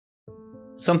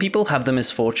Some people have the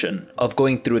misfortune of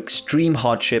going through extreme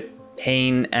hardship,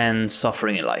 pain, and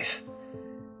suffering in life.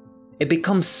 It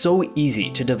becomes so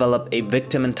easy to develop a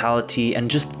victim mentality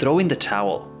and just throw in the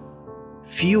towel.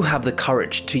 Few have the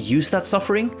courage to use that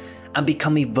suffering and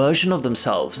become a version of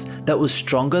themselves that was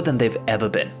stronger than they've ever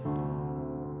been.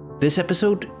 This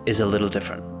episode is a little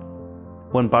different.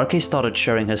 When Barke started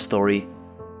sharing her story,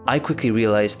 I quickly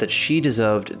realized that she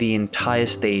deserved the entire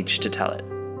stage to tell it.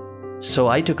 So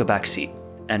I took a backseat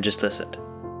and just listened.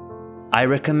 I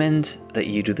recommend that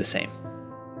you do the same.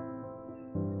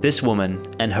 This woman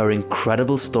and her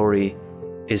incredible story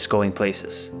is going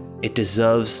places. It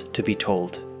deserves to be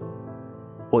told.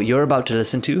 What you're about to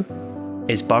listen to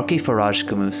is Barke Faraj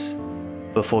Kamoos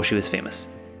before she was famous.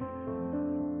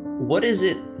 What is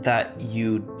it that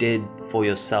you did for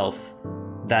yourself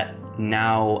that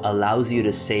now allows you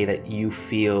to say that you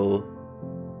feel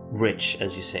rich,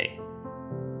 as you say?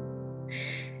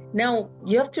 Now,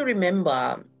 you have to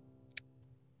remember,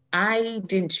 I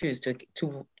didn't choose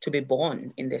to be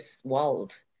born in this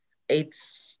world.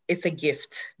 It's a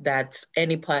gift that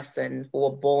any person who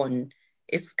are born,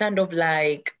 it's kind of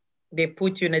like they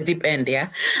put you in a deep end, yeah?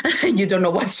 You don't know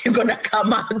what you're gonna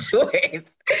come out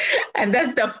with. And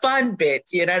that's the fun bit,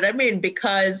 you know what I mean?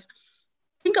 Because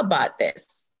think about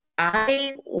this.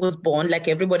 I was born like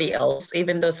everybody else,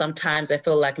 even though sometimes I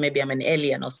feel like maybe I'm an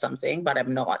alien or something, but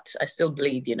I'm not. I still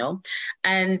bleed, you know?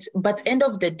 But end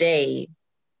of the day,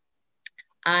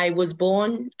 I was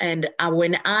born and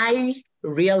when I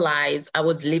realized I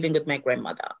was living with my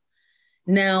grandmother.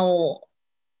 Now,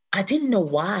 I didn't know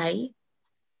why.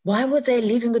 Why was I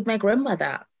living with my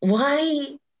grandmother?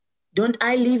 Why don't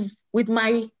I live with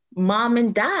my mom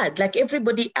and dad like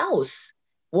everybody else?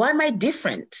 Why am I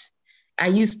different? I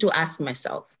used to ask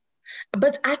myself,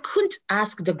 but I couldn't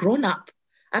ask the grown-up.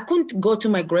 I couldn't go to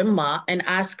my grandma and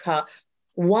ask her,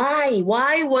 why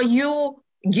were you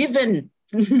given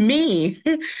me?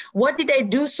 What did I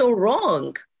do so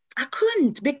wrong? I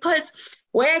couldn't, because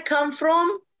where I come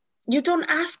from, you don't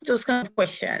ask those kind of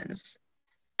questions.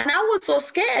 And I was so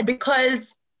scared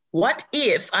because what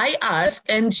if I asked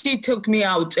and she took me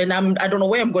out and I don't know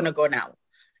where I'm gonna go now?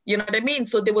 You know what I mean?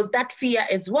 So there was that fear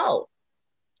as well.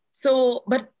 So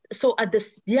at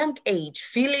this young age,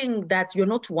 feeling that you're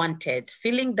not wanted,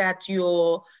 feeling that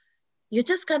you're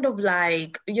just kind of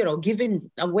like, you know, giving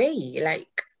away,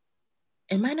 like,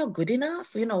 am I not good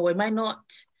enough? You know, am I not,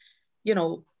 you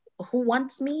know, who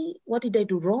wants me? What did I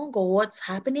do wrong or what's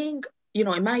happening? You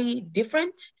know, am I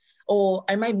different or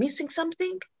am I missing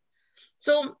something?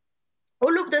 So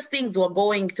all of those things were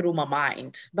going through my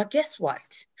mind. But guess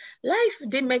what? Life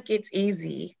didn't make it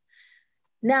easy.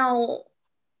 Now,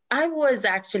 I was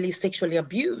actually sexually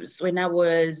abused when I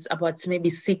was about maybe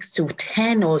 6 to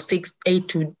 10 or 8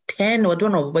 to 10, or I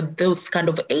don't know, but those kind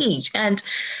of age. And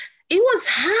it was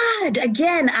hard.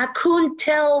 Again, I couldn't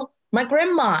tell my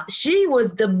grandma. She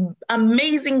was the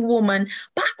amazing woman,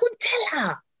 but I couldn't tell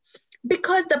her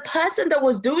because the person that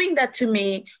was doing that to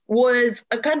me was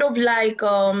a kind of like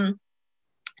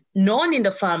known in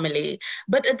the family.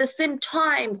 But at the same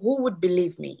time, who would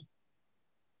believe me?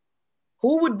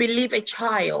 Who would believe a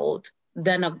child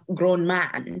than a grown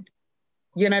man?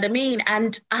 You know what I mean?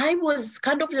 And I was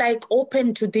kind of like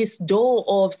open to this door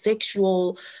of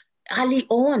sexual early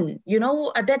on. You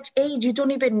know, at that age, you don't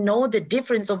even know the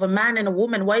difference of a man and a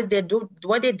woman. Why they're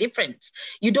different?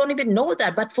 You don't even know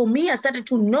that. But for me, I started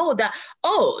to know that,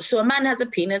 oh, so a man has a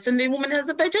penis and a woman has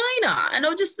a vagina. And I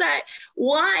was just like,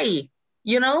 why?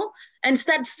 You know, and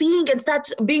start seeing and start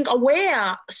being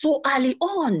aware so early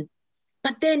on.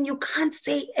 But then you can't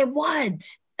say a word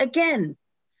again.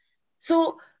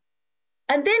 So,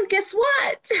 and then guess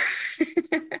what?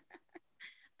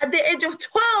 At the age of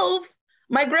 12,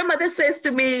 my grandmother says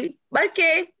to me,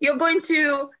 Barke, you're going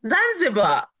to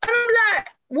Zanzibar. And I'm like,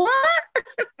 what?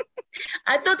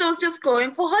 I thought I was just going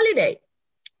for holiday.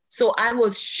 So I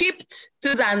was shipped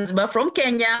to Zanzibar from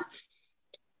Kenya.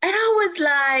 And I was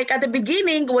like, at the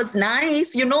beginning, it was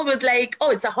nice. You know, it was like,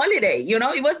 oh, it's a holiday. You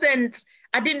know, it wasn't,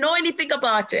 I didn't know anything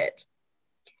about it.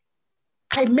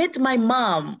 I met my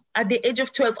mom at the age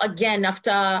of 12 again at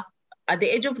the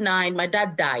age of 9, my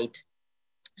dad died.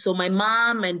 So my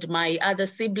mom and my other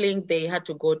siblings, they had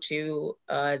to go to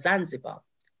Zanzibar,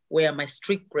 where my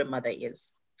strict grandmother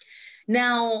is.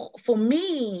 Now, for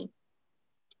me,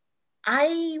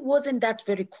 I wasn't that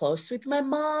very close with my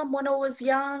mom when I was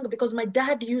young because my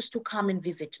dad used to come and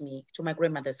visit me to my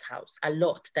grandmother's house a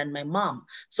lot than my mom.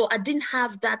 So I didn't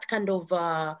have that kind of,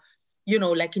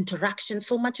 like interaction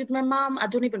so much with my mom. I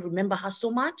don't even remember her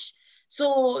so much.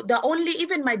 So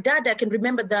even my dad, I can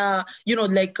remember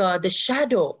the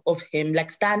shadow of him,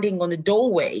 like standing on the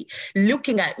doorway,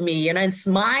 looking at me, and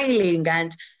smiling.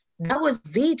 And that was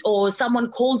it. Or someone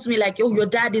calls me like, oh, your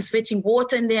dad is fetching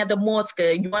water near the mosque.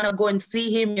 You want to go and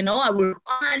see him? I will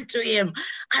run to him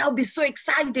and I'll be so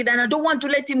excited and I don't want to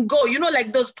let him go.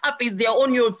 Like those puppies, they're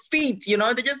on your feet,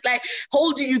 they're just like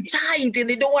holding you tight and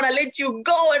they don't want to let you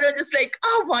go. And I'm just like,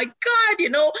 oh my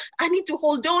God, I need to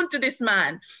hold on to this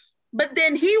man. But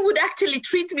then he would actually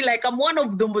treat me like I'm one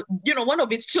of one of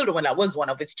his children. When I was one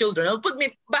of his children, he'll put me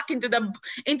back into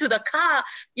the car,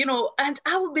 and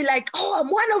I would be like, oh, I'm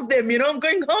one of them, I'm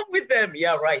going home with them.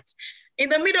 Yeah, right. In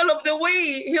the middle of the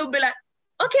way, he'll be like,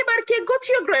 okay, Barke, go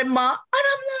to your grandma. And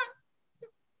I'm like,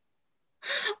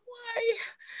 why?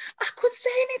 I could say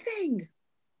anything.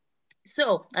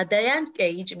 So at the young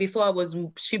age, before I was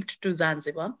shipped to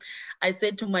Zanzibar, I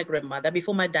said to my grandmother,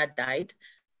 before my dad died,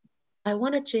 I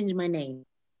want to change my name.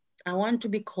 I want to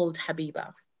be called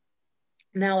Habiba.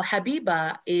 Now,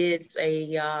 Habiba is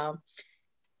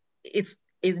it's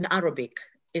in Arabic.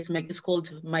 It's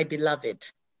called my beloved.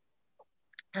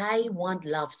 I want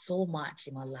love so much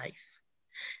in my life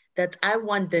that I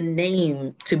want the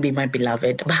name to be my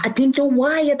beloved, but I didn't know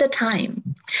why at the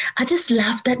time. I just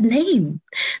loved that name.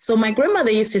 So my grandmother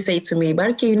used to say to me,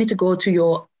 Barke, you need to go to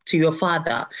your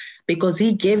father because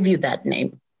he gave you that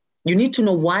name. You need to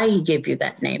know why he gave you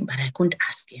that name, but I couldn't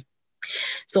ask him.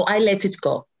 So I let it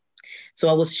go. So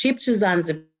I was shipped to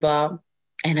Zanzibar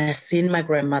and I seen my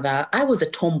grandmother. I was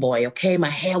a tomboy, okay? My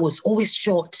hair was always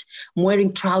short. I'm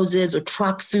wearing trousers or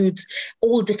tracksuits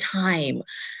all the time.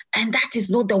 And that is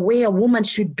not the way a woman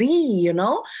should be,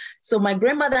 So my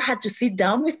grandmother had to sit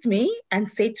down with me and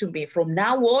say to me, from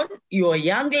now on, you're a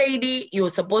young lady, you're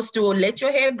supposed to let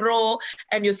your hair grow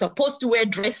and you're supposed to wear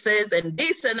dresses and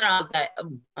this and that. I was like,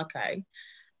 okay.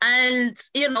 And,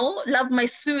 love my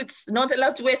suits, not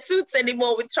allowed to wear suits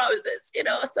anymore with trousers,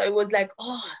 So it was like,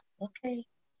 oh, okay.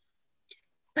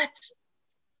 But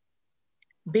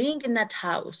being in that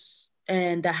house,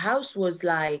 and the house was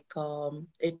like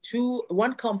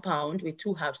one compound with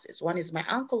two houses. One is my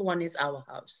uncle, one is our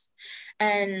house.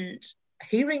 And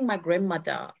hearing my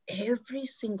grandmother every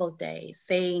single day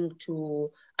saying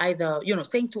to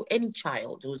any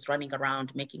child who's running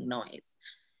around making noise,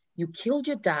 you killed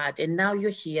your dad and now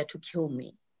you're here to kill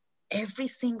me, every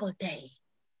single day.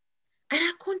 And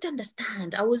I couldn't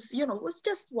understand. I was, was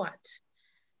just what?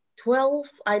 12.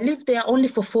 I lived there only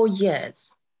for 4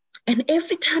 years. And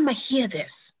every time I hear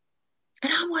this,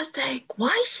 and I was like,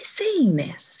 why is she saying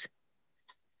this?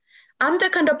 I'm the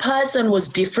kind of person who was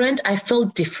different. I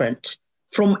felt different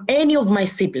from any of my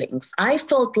siblings. I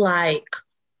felt like,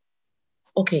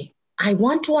 okay, I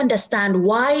want to understand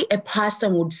why a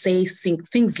person would say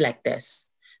things like this.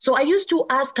 So I used to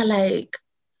ask her like,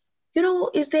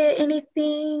 is there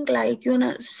anything like you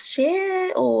want to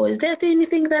share, or is there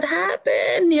anything that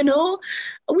happened,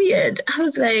 weird. I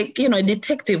was like, a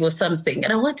detective or something.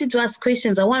 And I wanted to ask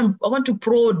questions. I want to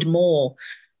prod more,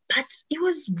 but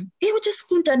it just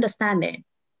couldn't understand it.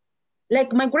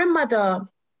 Like my grandmother,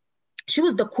 she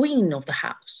was the queen of the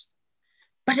house.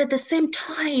 But at the same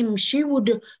time, she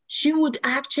would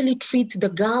actually treat the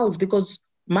girls, because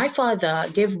my father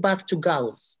gave birth to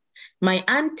girls. My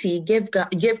auntie gave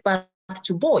birth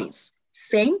to boys,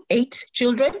 same 8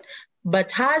 children,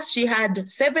 but she had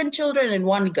 7 children and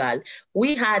 1 girl.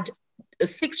 We had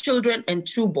 6 children and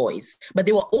 2 boys, but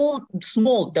they were all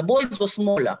small. The boys were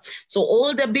smaller. So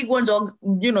all the big ones are,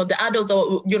 the adults are,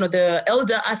 the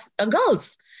elder are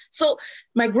girls. So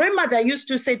my grandmother used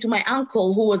to say to my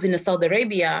uncle, who was in Saudi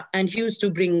Arabia, and he used to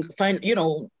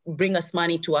bring us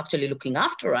money to actually looking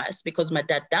after us because my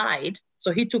dad died.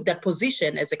 So he took that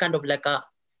position as a kind of like a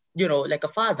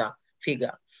father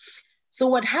figure. So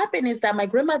what happened is that my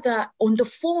grandmother on the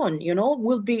phone,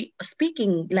 will be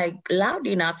speaking like loud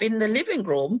enough in the living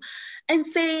room and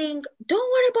saying,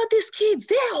 don't worry about these kids.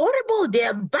 They're horrible.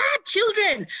 They're bad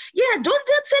children. Yeah, don't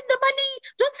send the money.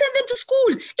 Don't send them to school.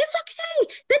 It's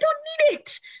okay. They don't need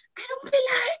it. And I'll be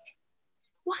like,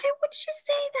 why would she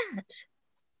say that?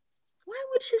 Why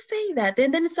would she say that?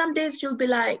 And then some days she'll be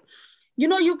like,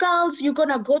 you girls, you're going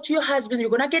to go to your husbands, you're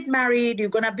going to get married, you're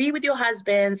going to be with your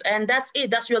husbands, and that's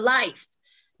it. That's your life.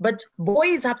 But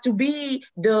boys have to be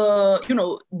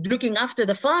looking after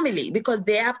the family because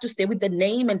they have to stay with the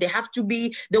name and they have to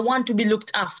be the one to be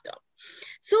looked after.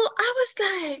 So I was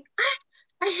like,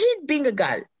 I hate being a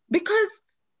girl because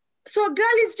so a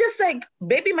girl is just like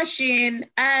baby machine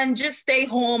and just stay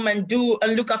home and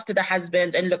look after the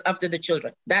husband and look after the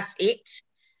children. That's it.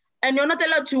 and you're not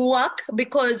allowed to work,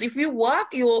 because if you work,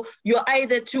 you're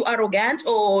either too arrogant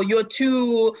or you're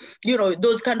too,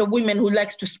 those kind of women who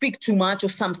likes to speak too much or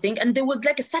something. And there was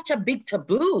like such a big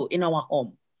taboo in our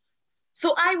home.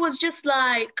 So I was just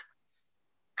like,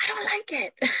 I don't like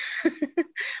it.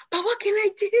 But what can I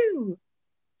do?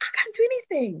 I can't do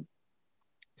anything.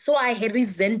 So I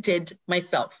resented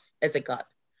myself as a girl.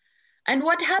 And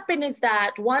what happened is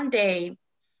that one day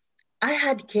I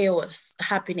had chaos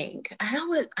happening.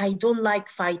 I don't like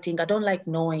fighting. I don't like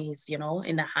noise,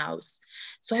 in the house.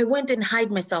 So I went and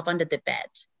hid myself under the bed.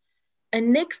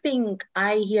 And next thing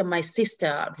I hear my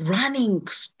sister running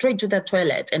straight to the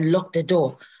toilet and lock the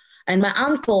door. And my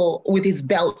uncle with his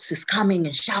belts is coming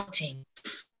and shouting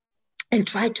and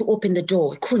tried to open the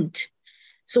door. He couldn't.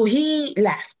 So he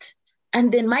left.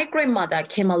 And then my grandmother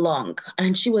came along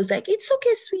and she was like, it's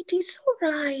okay, sweetie, it's all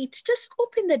right. Just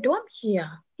open the door, I'm here.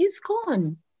 He's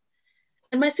gone.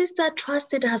 And my sister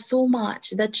trusted her so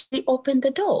much that she opened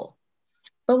the door.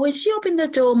 But when she opened the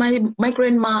door, my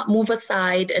grandma moved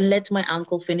aside and let my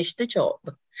uncle finish the job.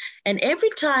 And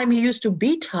every time he used to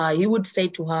beat her, he would say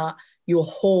to her, your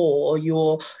whore, or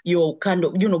your kind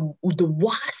of, the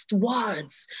worst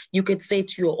words you could say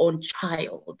to your own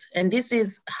child. And this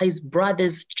is his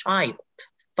brother's child,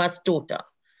 first daughter.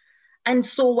 And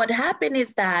so what happened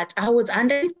is that I was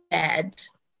under the bed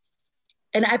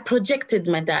and I projected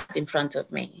my dad in front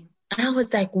of me. And I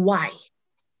was like, why?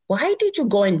 Why did you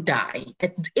go and die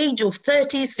at the age of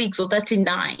 36 or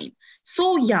 39,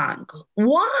 so young?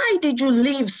 Why did you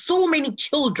leave so many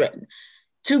children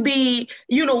to be,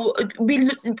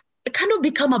 kind of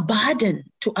become a burden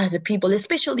to other people,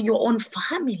 especially your own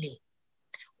family?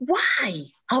 Why?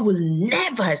 I will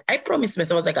never, I promised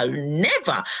myself, I was like, I'll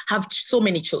never have so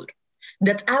many children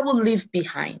that I will leave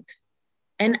behind.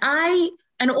 And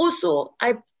also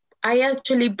I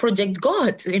actually project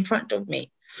God in front of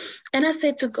me. And I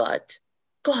said to God,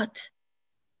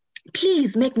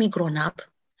 please make me grown up.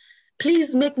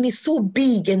 Please make me so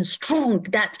big and strong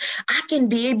that I can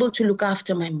be able to look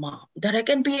after my mom, that I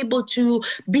can be able to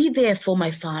be there for my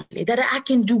family, that I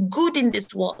can do good in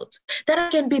this world, that I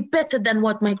can be better than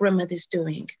what my grandmother is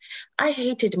doing. I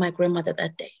hated my grandmother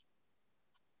that day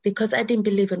because I didn't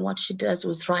believe in what she does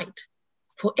was right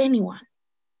for anyone.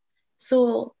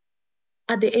 So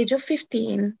at the age of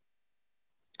 15,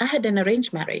 I had an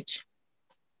arranged marriage.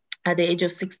 At the age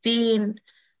of 16,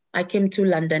 I came to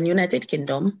London, United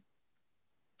Kingdom.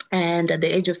 And at the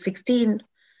age of 16,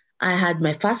 I had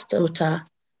my first daughter.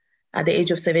 At the age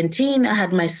of 17, I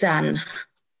had my son.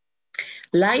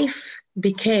 Life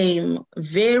became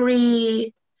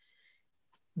very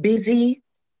busy.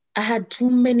 I had too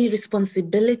many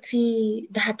responsibilities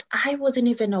that I wasn't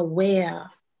even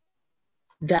aware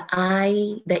that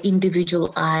the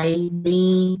individual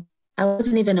me, I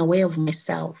wasn't even aware of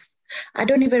myself. I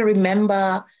don't even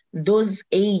remember those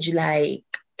age like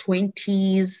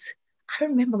 20s. I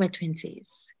don't remember my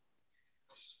 20s.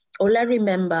 All I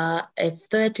remember a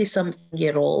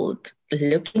 30-something-year-old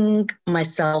looking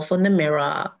myself on the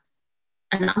mirror,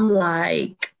 and I'm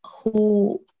like,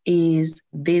 who is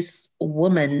this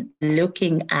woman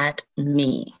looking at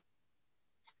me?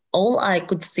 All I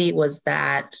could see was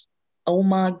that, oh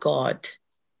my God,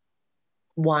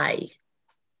 why?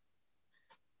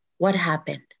 What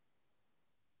happened?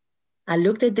 I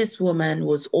looked at this woman who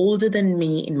was older than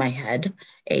me in my head,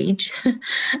 age,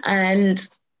 and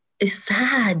a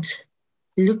sad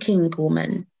looking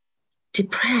woman,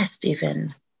 depressed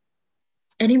even.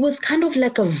 And it was kind of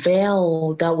like a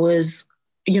veil that was,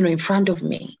 in front of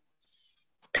me.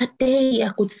 That day I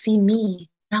could see me.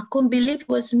 I couldn't believe it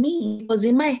was me. It was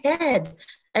in my head.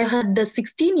 I had the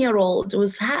 16-year-old who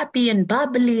was happy and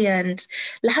bubbly and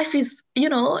life is,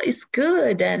 is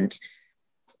good. And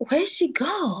where'd she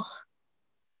go?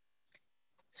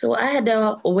 So I had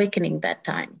an awakening that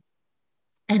time.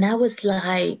 And I was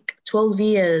like 12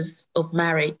 years of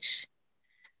marriage.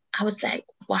 I was like,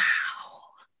 wow.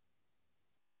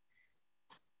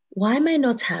 Why am I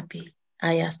not happy?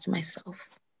 I asked myself.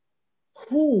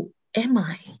 Who am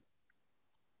I?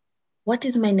 What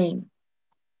is my name?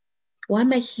 Why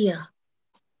am I here?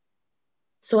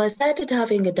 So I started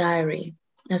having a diary.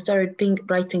 I started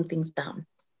writing things down.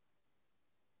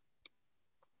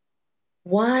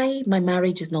 Why my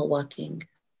marriage is not working?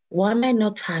 Why am I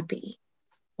not happy?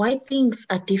 Why things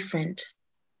are different?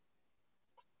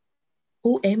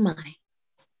 Who am I?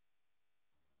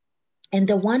 And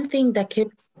the one thing that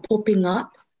kept popping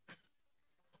up,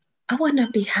 I want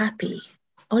to be happy.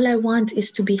 All I want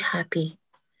is to be happy.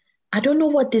 I don't know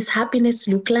what this happiness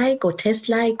look like or taste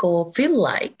like or feel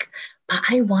like, but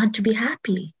I want to be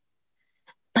happy.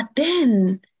 But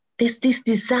then there's this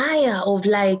desire of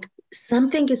like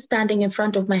something is standing in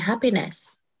front of my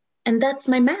happiness, and that's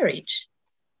my marriage.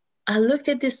 I looked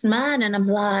at this man and I'm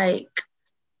like,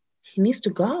 he needs to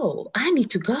go. I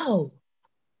need to go.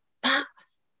 But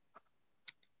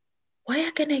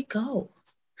where can I go?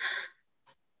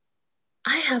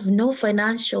 I have no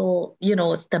financial,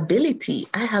 stability.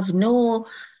 I have no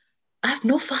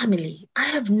family. I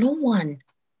have no one.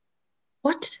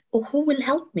 What or who will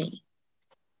help me?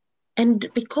 And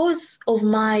because of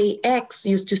my ex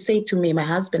used to say to me, my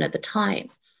husband at the time,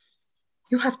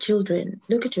 you have children,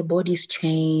 look at your bodies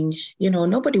change.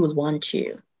 Nobody will want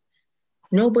you.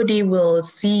 Nobody will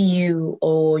see you,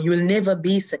 or you'll never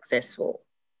be successful.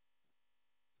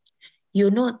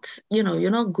 You're not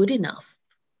good enough.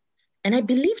 And I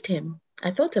believed him.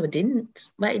 I thought I didn't,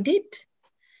 but I did.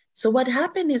 So what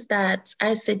happened is that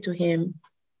I said to him,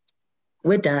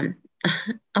 we're done.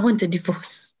 I want a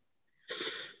divorce.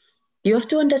 You have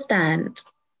to understand,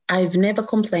 I've never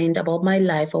complained about my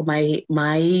life or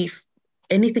my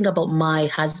anything about my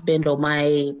husband or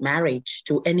my marriage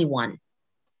to anyone.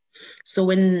 So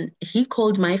when he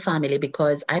called my family,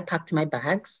 because I packed my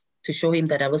bags to show him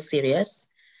that I was serious,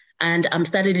 and I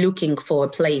started looking for a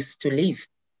place to live.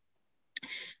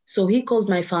 So he called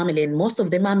my family, and most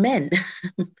of them are men.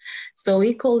 So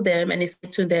he called them and he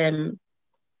said to them,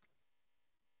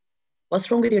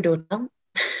 what's wrong with your daughter?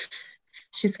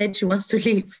 She said she wants to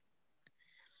leave.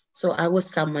 So I was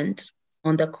summoned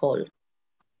on the call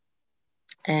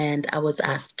and I was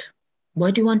asked,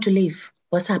 why do you want to leave?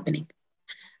 What's happening?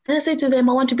 And I said to them,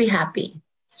 I want to be happy.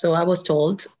 So I was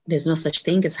told there's no such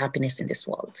thing as happiness in this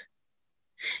world.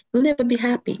 You'll never be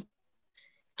happy.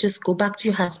 Just go back to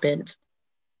your husband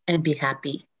and be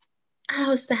happy. And I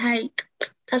was like,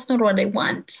 that's not what I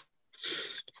want.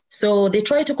 So they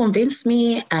tried to convince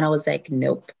me and I was like,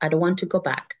 nope, I don't want to go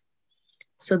back.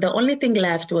 So the only thing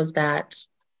left was that,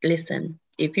 listen,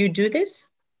 if you do this,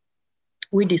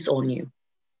 we disown you.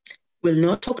 We'll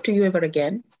not talk to you ever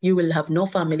again. You will have no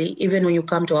family. Even when you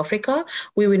come to Africa,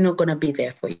 we were not going to be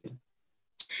there for you.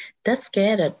 That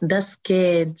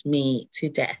scared me to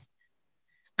death.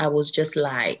 I was just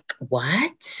like,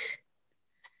 what?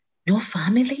 No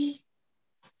family?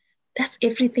 That's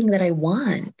everything that I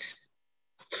want.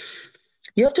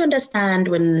 You have to understand,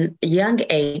 when young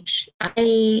age,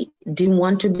 I didn't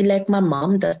want to be like my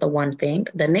mom. That's the one thing.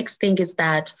 The next thing is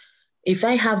that if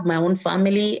I have my own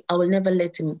family, I will never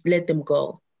let them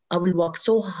go. I will work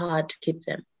so hard to keep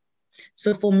them.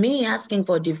 So for me, asking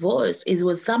for divorce, it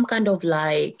was some kind of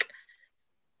like,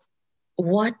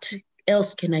 what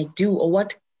else can I do? Or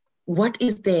what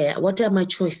is there? What are my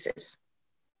choices?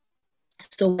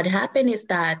 So what happened is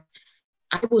that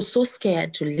I was so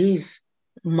scared to leave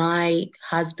my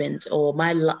husband or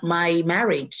my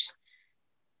marriage.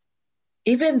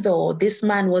 Even though this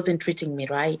man wasn't treating me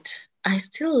right, I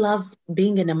still love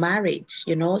being in a marriage,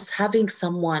 having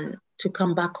someone to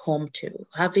come back home to,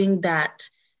 having that,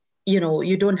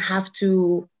 you don't have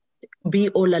to be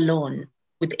all alone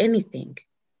with anything.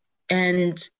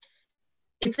 And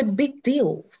it's a big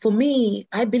deal. For me,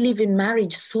 I believe in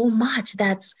marriage so much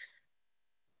that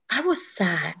I was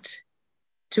sad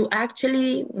to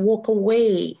actually walk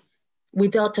away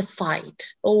without a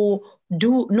fight or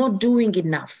not doing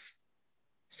enough.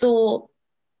 So,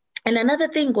 and another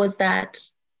thing was that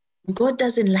God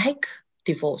doesn't like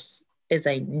divorce, as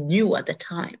I knew at the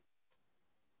time.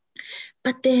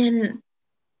 But then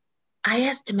I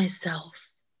asked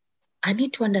myself, I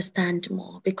need to understand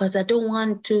more, because I don't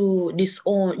want to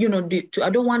disown, I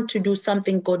don't want to do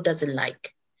something God doesn't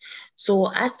like. So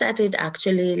I started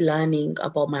actually learning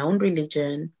about my own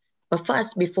religion. But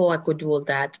first, before I could do all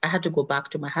that, I had to go back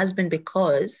to my husband,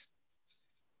 because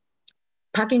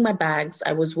packing my bags,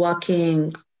 I was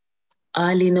working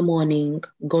early in the morning,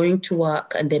 going to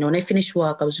work. And then when I finished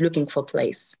work, I was looking for a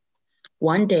place.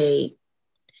 One day,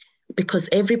 because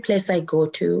every place I go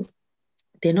to,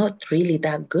 they're not really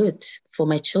that good for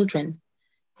my children.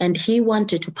 And he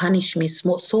wanted to punish me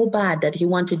so bad that he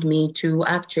wanted me to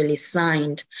actually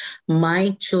sign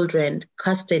my children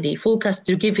full custody,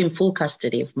 to give him full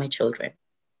custody of my children.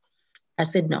 I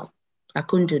said, no, I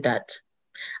couldn't do that.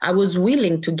 I was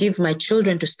willing to give my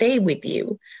children to stay with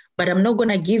you, but I'm not going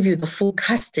to give you the full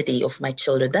custody of my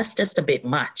children. That's just a bit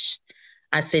much.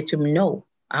 I said to him, no,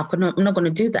 I'm not going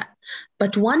to do that.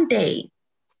 But one day,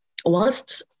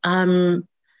 whilst walking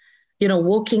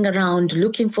around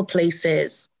looking for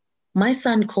places, my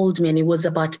son called me, and it was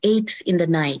about 8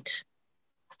 p.m.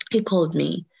 He called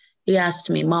me. He asked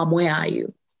me, Mom, where are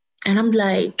you? And I'm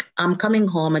like, I'm coming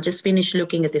home. I just finished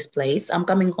looking at this place. I'm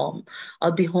coming home.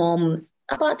 I'll be home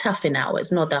about half an hour.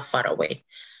 It's not that far away.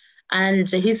 And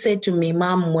he said to me,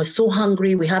 Mom, we're so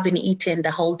hungry. We haven't eaten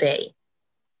the whole day.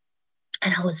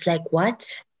 And I was like,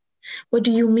 what? What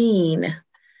do you mean?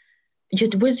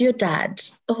 Where's your dad?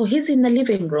 Oh, he's in the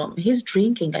living room. He's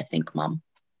drinking, I think, Mom.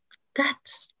 That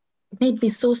made me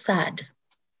so sad.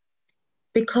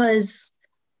 Because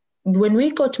when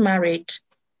we got married,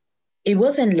 it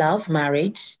wasn't love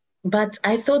marriage, but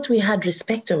I thought we had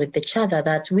respect with each other,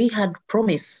 that we had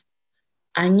promise.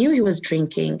 I knew he was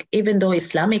drinking, even though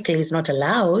Islamically it's not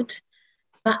allowed,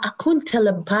 but I couldn't tell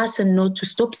a person no to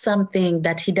stop something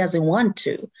that he doesn't want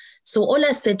to. So all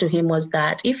I said to him was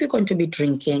that if you're going to be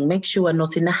drinking, make sure we're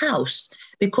not in the house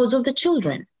because of the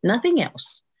children, nothing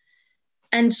else.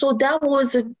 And so that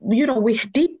was, we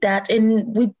did that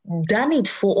and we've done it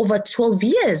for over 12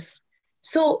 years.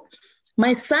 So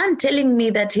my son telling me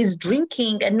that he's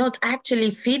drinking and not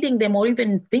actually feeding them or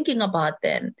even thinking about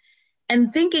them,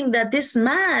 and thinking that this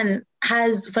man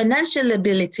has financial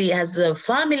ability, has a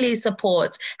family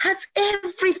support, has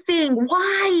everything.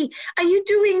 Why are you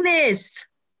doing this?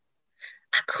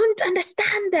 I couldn't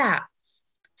understand that.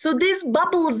 So these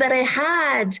bubbles that I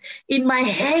had in my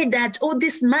head that, oh,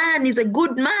 this man is a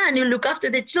good man, he'll look after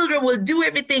the children, will do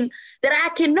everything, that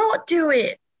I cannot do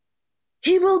it.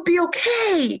 He will be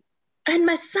okay. And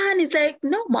my son is like,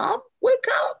 no, Mom, wake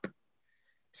up.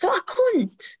 So I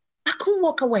couldn't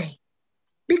walk away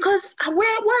because what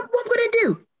am I going to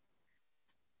do?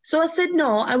 So I said,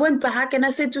 no, I went back and I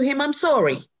said to him, I'm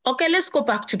sorry. Okay, let's go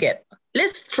back together.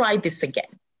 Let's try this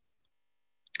again.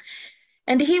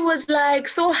 And he was like,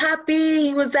 so happy.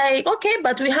 He was like, okay,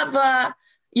 but we have,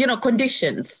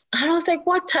 conditions. And I was like,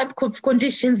 what type of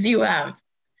conditions do you have?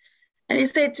 And he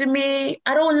said to me,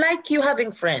 I don't like you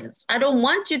having friends. I don't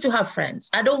want you to have friends.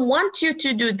 I don't want you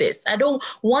to do this. I don't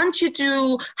want you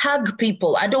to hug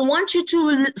people. I don't want you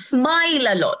to smile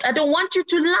a lot. I don't want you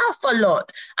to laugh a lot.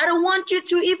 I don't want you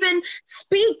to even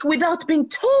speak without being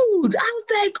told. I was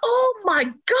like, oh my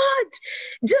God,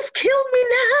 just kill me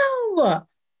now.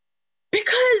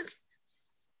 Because,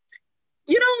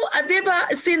 have you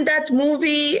ever seen that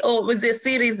movie or was there a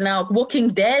series now, Walking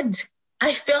Dead?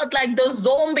 I felt like those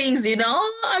zombies,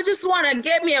 I just want to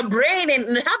get me a brain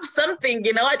and have something,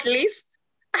 at least.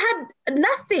 I had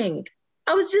nothing.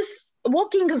 I was just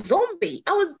walking a zombie.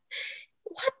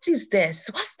 What is this?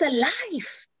 What's the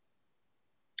life?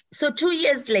 So 2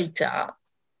 years later,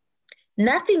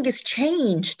 nothing has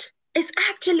changed. It's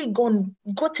actually gotten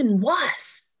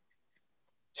worse.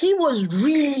 He was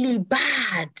really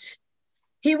bad.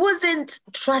 He wasn't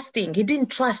trusting. He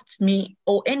didn't trust me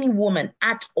or any woman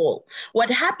at all. What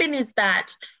happened is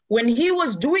that when he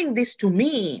was doing this to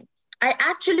me, I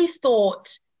actually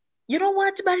thought, you know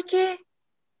what, Barke?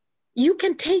 You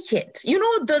can take it.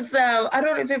 Those, I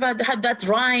don't know if you've ever had that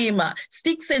rhyme,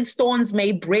 sticks and stones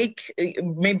may break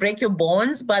your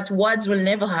bones, but words will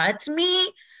never hurt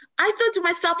me. I thought to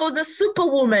myself, I was a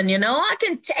superwoman, I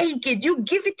can take it. You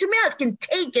give it to me, I can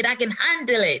take it. I can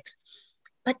handle it.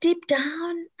 But deep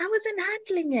down, I wasn't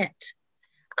handling it.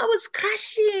 I was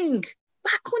crashing,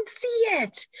 but I couldn't see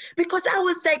it because I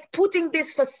was like putting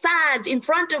this facade in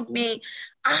front of me.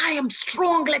 I am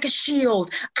strong like a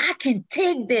shield. I can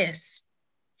take this.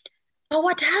 But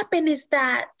what happened is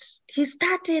that he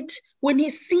started, when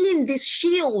he's seen this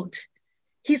shield,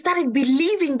 he started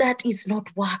believing that it's not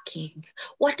working.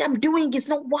 What I'm doing is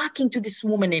not working to this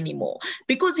woman anymore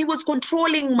because he was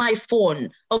controlling my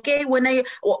phone. Okay, when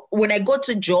I got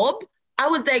a job, I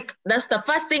was like, that's the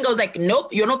first thing. I was like,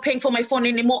 nope, you're not paying for my phone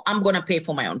anymore. I'm going to pay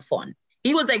for my own phone.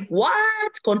 He was like,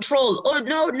 what? Control. Oh,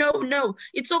 no.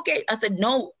 It's okay. I said,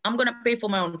 no, I'm going to pay for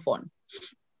my own phone.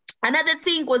 Another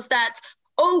thing was that,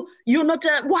 oh, you're not,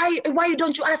 why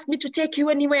don't you ask me to take you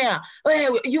anywhere? Why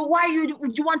you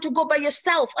want to go by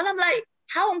yourself? And I'm like,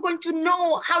 how am I going to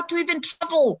know how to even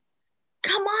travel?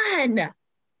 Come on.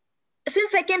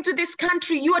 Since I came to this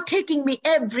country, you are taking me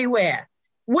everywhere.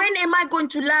 When am I going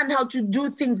to learn how to do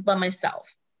things by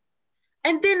myself?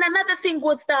 And then another thing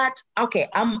was that, okay,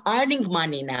 I'm earning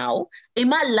money now.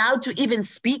 Am I allowed to even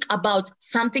speak about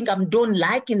something I don't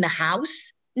like in the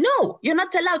house? No, you're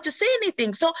not allowed to say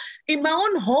anything. So in my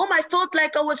own home, I felt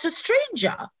like I was a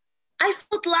stranger. I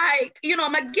felt like,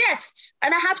 I'm a guest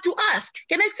and I have to ask,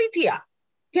 can I sit here?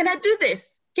 Can I do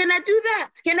this? Can I do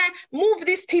that? Can I move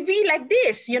this TV like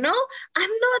this? I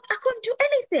couldn't do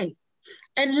anything.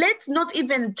 And let's not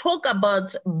even talk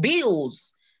about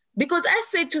bills, because I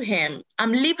said to him,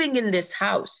 I'm living in this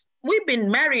house. We've been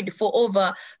married for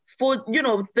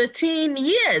 13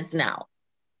 years now.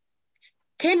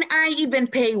 Can I even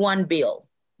pay one bill?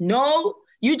 No,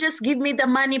 you just give me the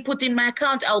money, put in my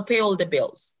account, I'll pay all the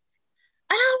bills.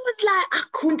 And I was like, I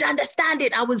couldn't understand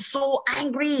it. I was so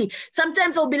angry.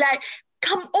 Sometimes I'll be like,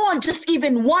 come on, just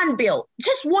even one bill,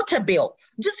 just water bill,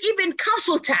 just even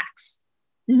council tax.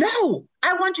 No,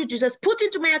 I want you to just put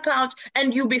into my account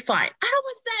and you'll be fine. And I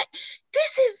was like,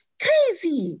 this is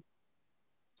crazy.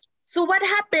 So what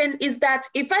happened is that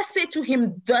if I say to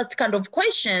him that kind of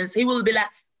questions, he will be like,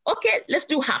 okay, let's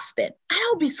do half then. And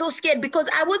I'll be so scared because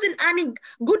I wasn't earning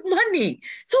good money.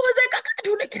 So I was like, I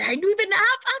don't know, can I do even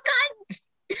half? I can't.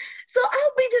 So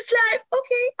I'll be just like,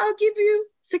 okay, I'll give you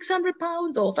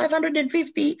 £600 or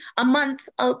 550 a month.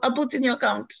 I'll put in your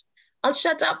account. I'll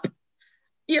shut up.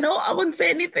 I won't say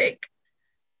anything.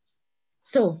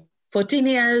 So 14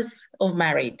 years of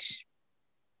marriage.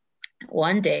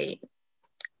 One day,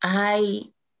 I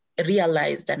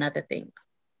realized another thing.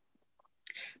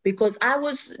 Because I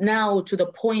was now to the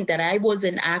point that I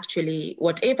wasn't actually,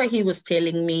 whatever he was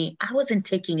telling me, I wasn't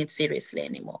taking it seriously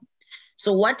anymore.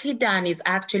 So what he done is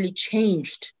actually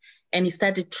changed, and he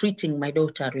started treating my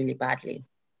daughter really badly.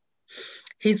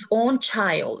 His own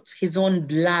child, his own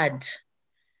blood,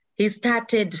 he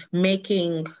started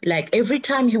making, like every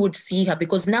time he would see her,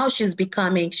 because now she's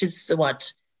 13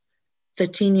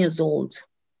 years old.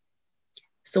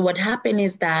 So what happened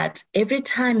is that every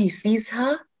time he sees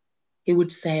her, he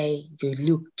would say, you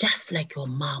look just like your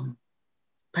mom,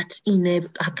 but in an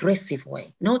aggressive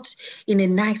way, not in a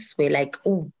nice way, like,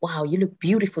 oh, wow, you look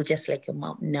beautiful just like your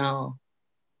mom. No.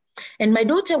 And my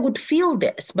daughter would feel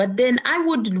this, but then I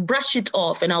would brush it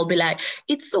off and I'll be like,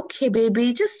 it's okay, baby.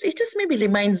 It just maybe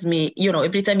reminds me,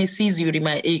 every time he sees you,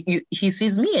 he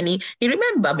sees me and he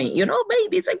remember me,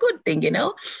 maybe it's a good thing,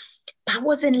 But I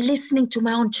wasn't listening to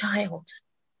my own child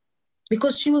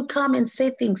because she would come and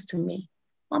say things to me.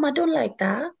 Mom, I don't like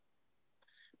that.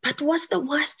 But what's the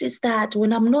worst is that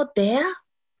when I'm not there,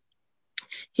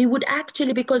 he would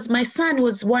actually, because my son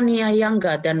was 1 year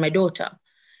younger than my daughter.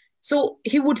 So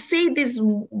he would say this,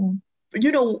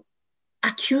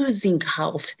 accusing her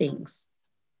of things.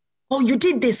 Oh, you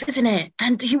did this, isn't it?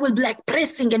 And he will be like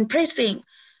pressing and pressing.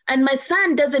 And my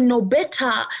son doesn't know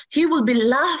better. He will be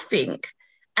laughing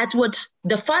at what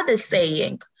the father's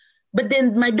saying. But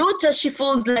then my daughter, she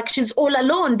feels like she's all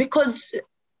alone because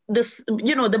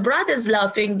the brother's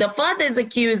laughing, the father's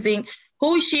accusing.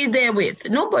 Who is she there with?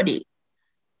 Nobody.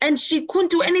 And she couldn't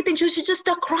do anything. She just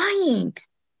start crying.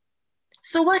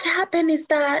 So what happened is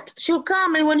that she'll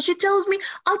come, and when she tells me,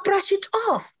 I'll brush it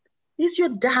off. He's your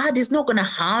dad. He's not going to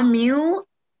harm you.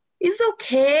 It's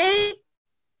okay.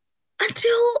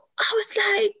 Until I was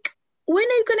like, when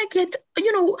are you going to get,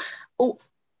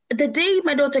 the day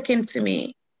my daughter came to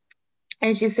me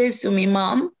and she says to me,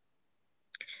 Mom,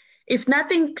 if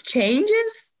nothing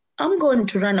changes, I'm going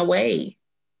to run away.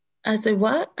 I said,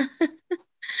 what?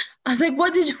 I was like,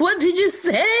 what did you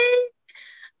say?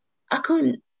 I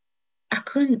couldn't.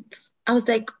 I was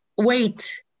like,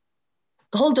 wait,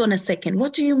 hold on a second.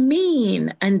 What do you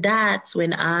mean? And that's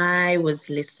when I was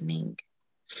listening.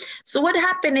 So what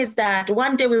happened is that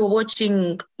one day we were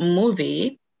watching a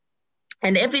movie,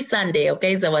 and every Sunday,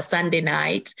 okay, it's our Sunday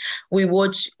night, we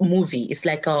watch movie. It's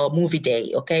like a movie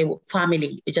day, okay,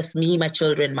 family, just me, my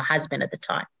children, my husband at the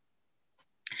time.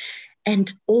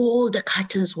 And all the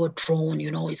curtains were drawn,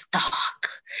 it's dark.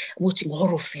 I'm watching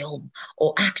horror film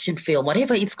or action film,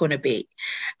 whatever it's going to be.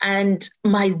 And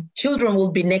my children will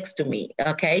be next to me,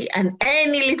 okay? And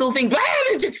any little thing,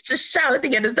 just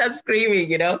shouting and start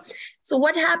screaming, So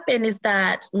what happened is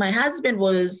that my husband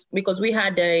was, because we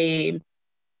had a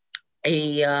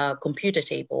computer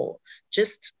table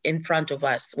just in front of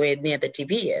us where near the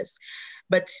TV is,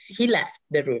 but he left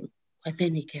the room and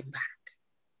then he came back.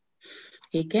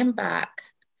 He came back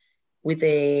with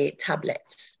a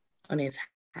tablet on his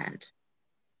hand.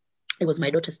 It was my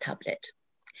daughter's tablet.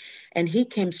 And he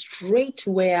came straight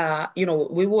to where,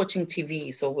 we're watching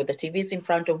TV. So with the TVs in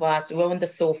front of us, we're on the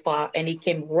sofa, and he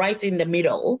came right in the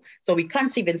middle. So we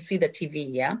can't even see the TV,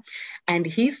 yeah? And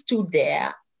he stood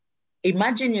there.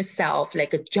 Imagine yourself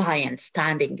like a giant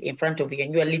standing in front of you,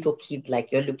 and you're a little kid,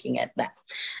 like you're looking at that.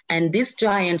 And this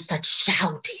giant starts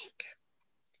shouting,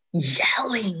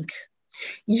 yelling,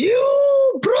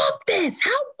 you broke this. How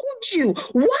could you?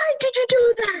 Why did you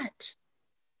do that?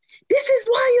 This is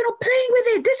why you're not playing with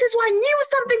it. This is why I knew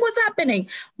something was happening.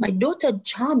 My daughter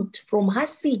jumped from her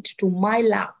seat to my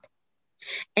lap,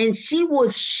 and she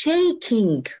was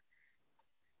shaking.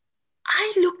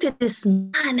 I looked at this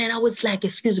man and I was like,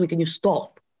 excuse me, can you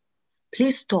stop?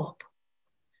 Please stop.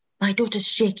 My daughter's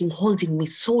shaking, holding me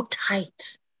so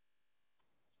tight.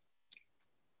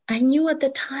 I knew at the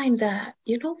time that,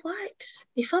 you know what?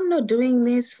 If I'm not doing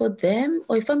this for them,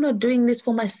 or if I'm not doing this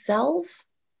for myself,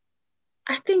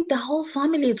 I think the whole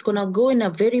family is going to go in a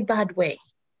very bad way.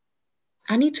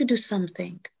 I need to do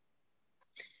something.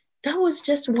 That was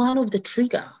just one of the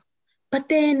trigger. But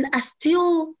then I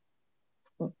still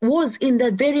was in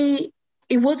the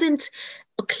it wasn't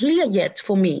clear yet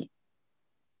for me.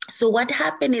 So what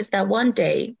happened is that one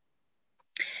day,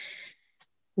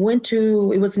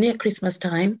 it was near Christmas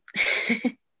time,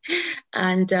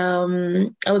 and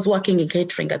I was working in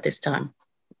catering at this time.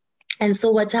 And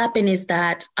so what happened is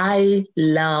that I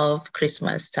love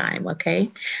Christmas time,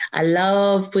 okay? I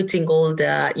love putting all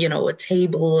the,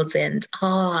 tables and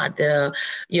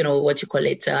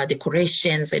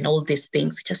decorations and all these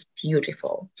things, just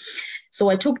beautiful. So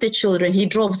I took the children, he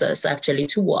drove us actually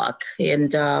to work in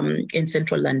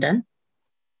central London,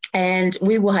 and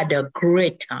we had a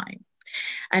great time.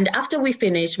 And after we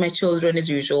finished, my children, as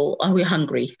usual, we're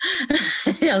hungry.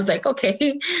 I was like,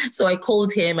 okay. So I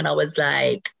called him and I was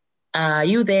like,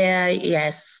 you there?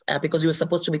 Yes, because we were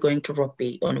supposed to be going to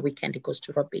rugby on the weekend. He goes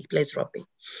to rugby, plays rugby.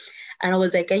 And I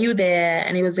was like, are you there?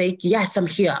 And he was like, yes, I'm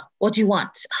here. What do you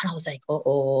want? And I was like,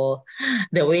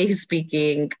 the way he's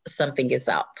speaking, something is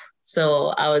up. So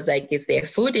I was like, is there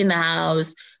food in the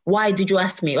house? Why did you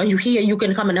ask me? Are you here? You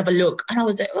can come and have a look. And I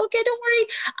was like, okay, don't worry.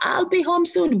 I'll be home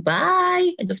soon.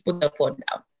 Bye. I just put the phone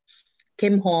down.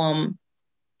 Came home.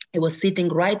 He was sitting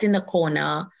right in the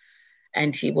corner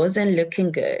and he wasn't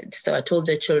looking good. So I told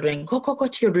the children, go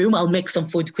to your room. I'll make some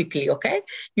food quickly, okay?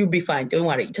 You'll be fine. Don't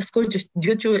worry. Just go to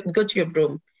your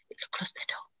room. Close the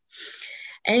door.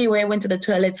 Anyway, I went to the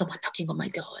toilet. Someone knocking on my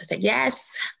door. I said,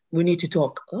 yes, we need to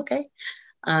talk. Okay.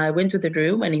 I went to the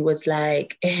room and he was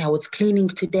like, hey, I was cleaning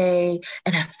today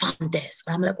and I found this.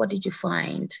 And I'm like, what did you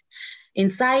find?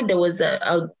 Inside there was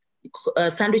a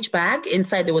sandwich bag.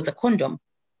 Inside there was a condom.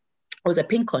 It was a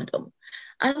pink condom.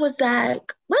 I was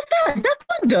like, what's that? Is that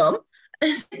condom?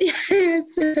 I said,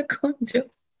 yes, it's a condom.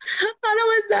 And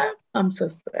I was like, I'm so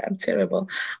sorry, I'm terrible.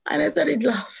 And I started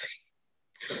laughing.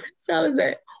 So I was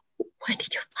like, where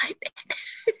did you find it?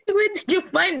 Where did you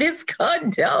find this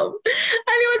condom? And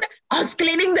he was like, I was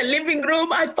cleaning the living room.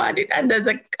 I found it under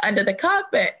the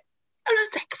carpet. And I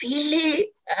was like,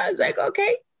 really? I was like,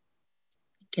 okay.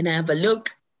 Can I have a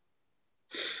look?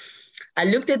 I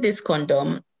looked at this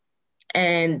condom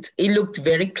and it looked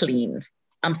very clean.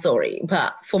 I'm sorry,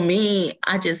 but for me,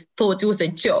 I just thought it was a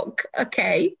joke.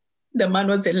 Okay. The man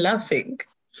wasn't laughing.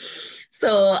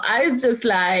 So I was just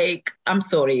like, I'm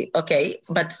sorry, okay,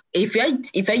 but if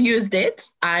I used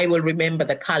it, I will remember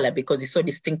the color because it's so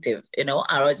distinctive,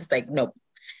 I was just like, no,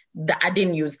 I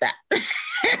didn't use that.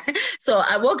 So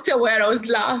I walked away and I was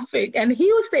laughing and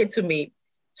he would say to me,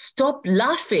 stop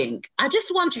laughing. I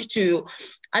just want you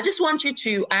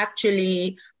to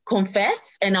actually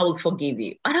confess and I will forgive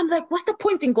you. And I'm like, what's the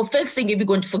point in confessing if you're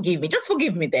going to forgive me? Just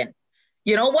forgive me then.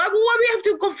 Why we have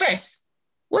to confess?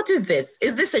 What is this?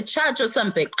 Is this a charge or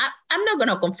something? I'm not going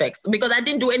to confess because I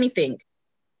didn't do anything.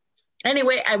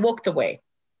 Anyway, I walked away.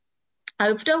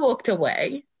 After I walked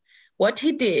away, what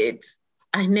he did,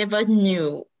 I never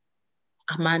knew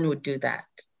a man would do that.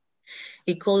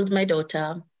 He called my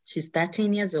daughter. She's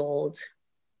 13 years old.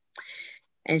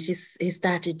 And he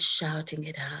started shouting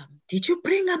at her, did you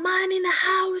bring a man in the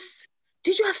house?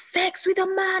 Did you have sex with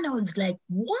a man? I was like,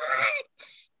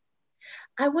 what?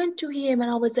 I went to him and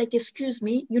I was like, excuse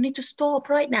me, you need to stop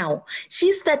right now.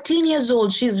 She's 13 years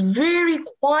old. She's very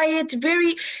quiet,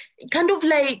 very kind of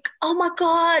like, oh my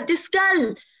God, this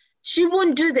girl, she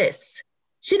won't do this.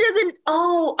 She doesn't,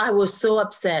 I was so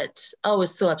upset.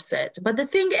 But the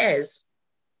thing is,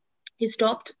 he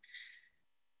stopped,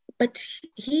 but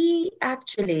he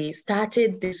actually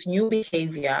started this new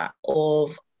behavior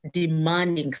of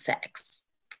demanding sex.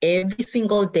 Every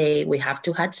single day we have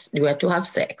to have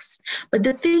sex. But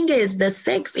the thing is, the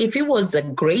sex, if it was a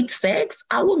great sex,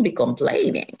 I wouldn't be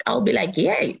complaining. I'll be like,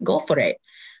 yeah, go for it.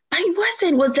 But it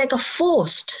wasn't. It was like a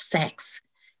forced sex.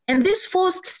 And this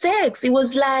forced sex, it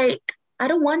was like, I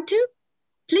don't want to.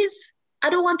 Please, I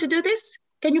don't want to do this.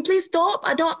 Can you please stop?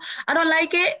 I don't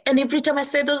like it. And every time I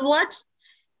say those words,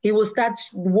 he will start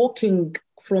walking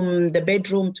from the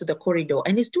bedroom to the corridor.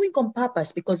 And he's doing on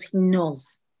purpose because he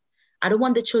knows, I don't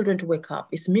want the children to wake up.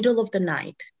 It's middle of the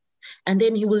night. And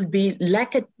then he will be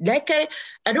like a,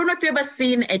 I don't know if you've ever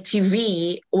seen a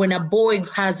TV when a boy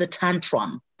has a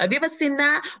tantrum. Have you ever seen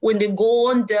that? When they go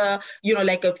on the,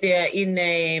 like if they're in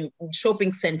a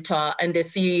shopping center and they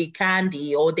see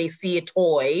candy or they see a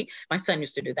toy. My son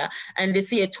used to do that. And they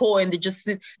see a toy and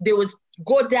they will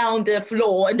go down the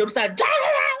floor and they'll start,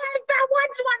 I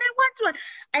want one.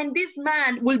 And this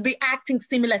man will be acting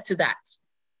similar to that.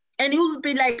 And he will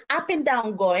be like up and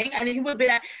down going, and he will be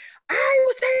like, I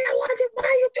was saying, I wanted, why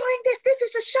are you doing this? This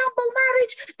is a shamble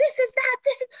marriage. This is that,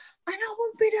 this is, and I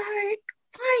won't be like,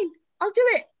 fine, I'll do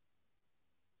it.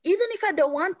 Even if I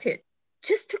don't want it,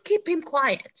 just to keep him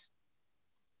quiet.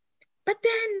 But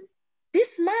then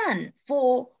this man,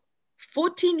 for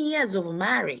 14 years of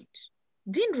marriage,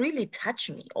 didn't really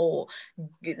touch me or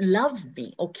love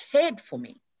me or cared for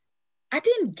me. I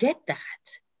didn't get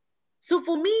that. So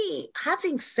for me,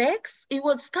 having sex, it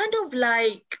was kind of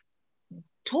like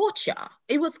torture.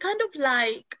 It was kind of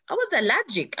like I was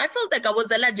allergic. I felt like I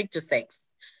was allergic to sex.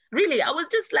 Really, I was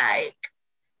just like,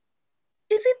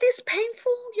 is it this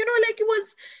painful? You know, like it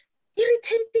was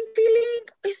irritating feeling.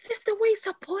 Is this the way it's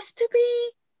supposed to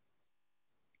be?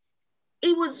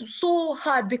 It was so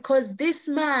hard because this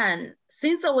man,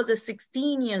 since I was a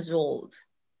 16 years old,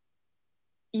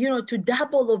 you know, to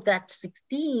double of that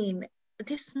 16,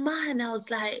 this man, I was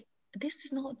like, this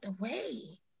is not the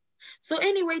way. So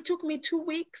anyway, it took me 2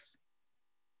 weeks.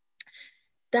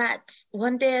 That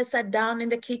one day I sat down in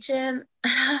the kitchen.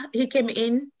 He came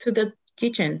in to the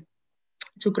kitchen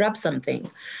to grab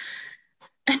something.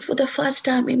 And for the first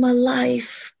time in my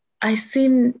life, I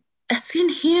seen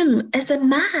him as a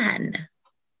man.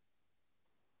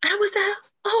 I was like,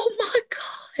 oh my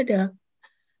God.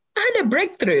 I had a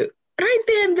breakthrough right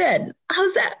there and then. I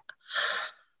was like,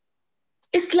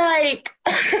 it's like,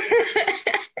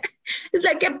 it's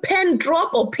like a pen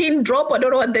drop or pin drop. I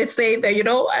don't know what they say there, you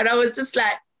know? And I was just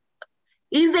like,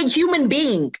 he's a human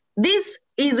being. This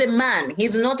is a man.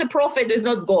 He's not a prophet. He's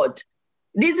not God.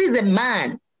 This is a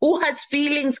man who has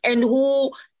feelings and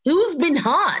who's been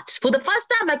hurt. For the first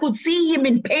time, I could see him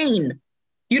in pain.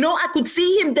 You know, I could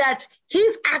see him that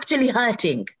he's actually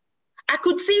hurting. I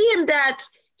could see him that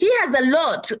he has a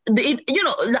lot, you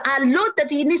know, a lot that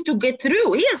he needs to get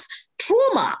through. He has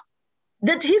trauma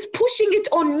that he's pushing it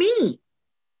on me.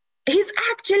 He's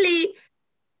actually,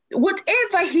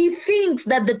 whatever he thinks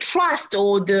that the trust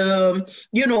or the,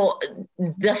 you know,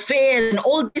 the fear and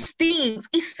all these things,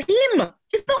 it's him.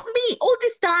 It's not me. All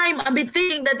this time I've been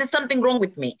thinking that there's something wrong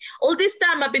with me. All this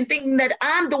time I've been thinking that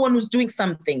I'm the one who's doing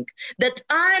something, that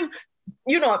I'm,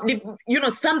 you know,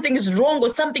 something is wrong or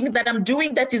something that I'm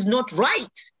doing that is not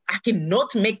right. I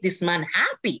cannot make this man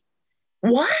happy.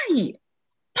 Why?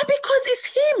 But because it's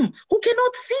him who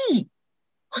cannot see.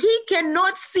 He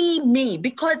cannot see me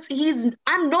because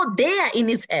I'm not there in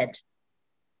his head.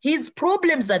 His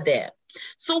problems are there.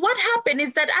 So what happened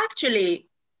is that actually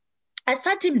I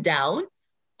sat him down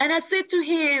and I said to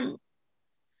him,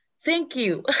 thank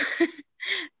you.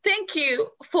 Thank you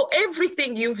for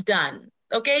everything you've done.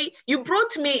 Okay. You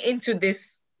brought me into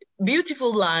this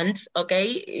beautiful land,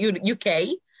 okay, UK.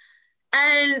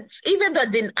 And even though I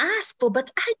didn't ask for,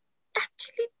 but I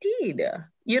actually did,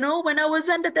 you know, when I was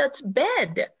under that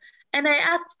bed and I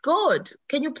asked God,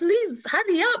 can you please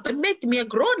hurry up and make me a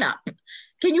grown-up?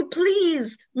 Can you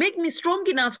please make me strong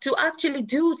enough to actually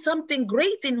do something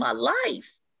great in my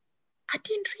life? I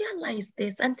didn't realize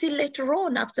this until later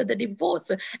on after the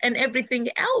divorce and everything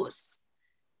else.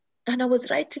 And I was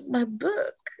writing my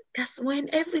book. That's when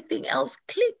everything else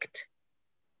clicked.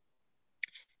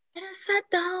 And I sat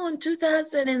down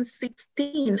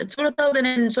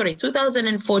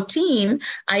 2014,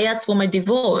 I asked for my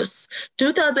divorce.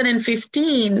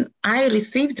 2015, I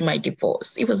received my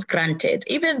divorce. It was granted,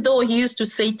 even though he used to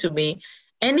say to me,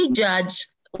 any judge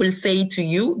will say to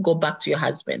you, go back to your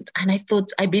husband. And I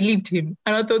believed him.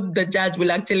 And I thought the judge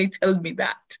will actually tell me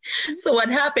that. So what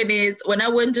happened is when I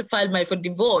went to file for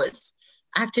divorce,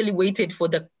 I actually waited for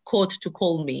the court to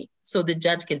call me so the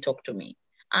judge can talk to me.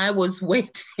 I was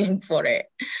waiting for it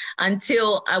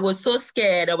until I was so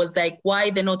scared. I was like, why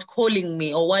they're not calling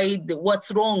me, or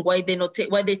what's wrong? Why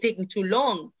they're taking too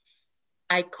long?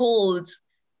 I called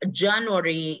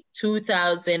January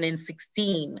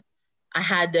 2016. I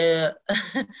had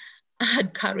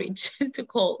courage to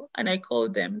call, and I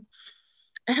called them.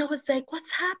 And I was like,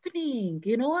 what's happening?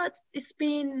 You know what? This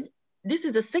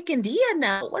is the second year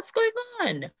now. What's going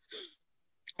on?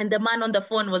 And the man on the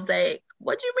phone was like,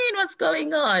 what do you mean what's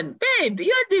going on? Babe,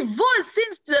 you're divorced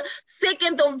since the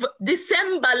 2nd of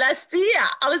December last year.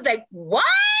 I was like, what?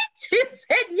 He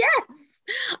said yes.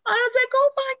 I was like,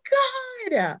 oh my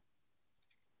God.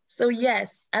 So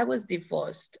yes, I was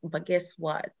divorced, but guess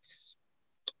what?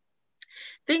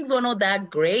 Things were not that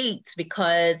great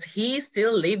because he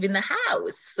still lived in the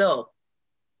house. So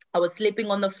I was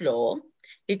sleeping on the floor.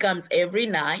 He comes every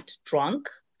night drunk,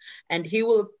 and he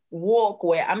will walk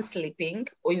where I'm sleeping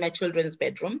or in my children's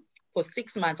bedroom. For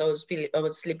 6 months, I was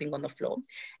sleeping on the floor,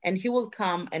 and he will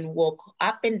come and walk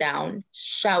up and down,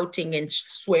 shouting and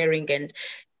swearing and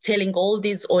telling all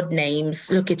these odd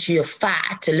names. Look at you, you're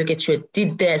fat. Look at you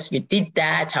did this, you did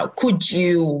that. How could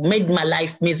you? Made my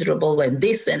life miserable and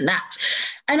this and that.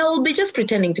 And I will be just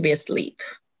pretending to be asleep.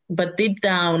 But deep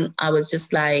down, I was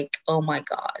just like, oh my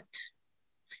God,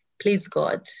 please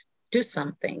God, do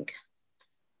something.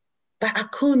 But I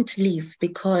couldn't leave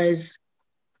because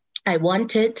I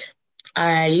wanted.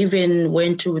 I even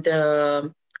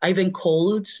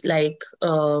called like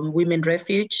Women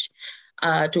Refuge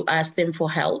to ask them for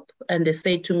help. And they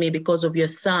said to me, because of your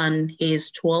son, he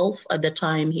is 12. At the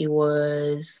time, he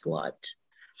was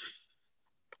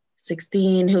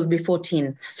 16, he'll be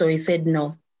 14. So he said,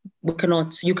 no, you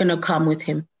cannot come with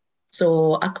him.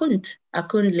 So I couldn't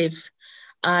leave.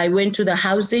 I went to the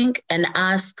housing and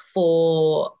asked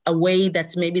for a way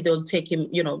that maybe they'll take him,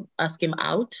 ask him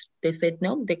out. They said,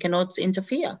 no, they cannot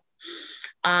interfere.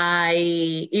 I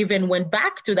even went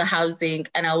back to the housing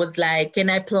and I was like, can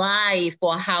I apply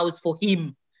for a house for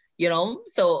him,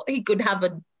 so he could have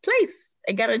a place,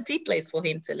 a guaranteed place for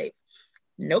him to live.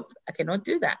 Nope, I cannot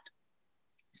do that.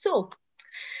 So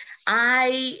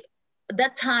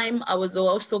that time I was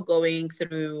also going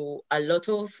through a lot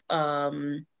of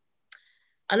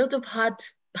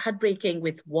heartbreaking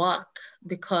with work,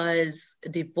 because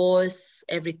divorce,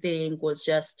 everything was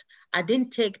just, I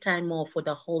didn't take time off for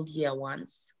the whole year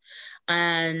once.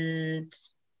 And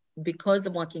because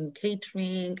I'm working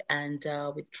catering and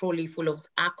with trolley full of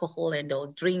alcohol and all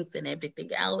drinks and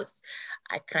everything else,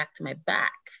 I cracked my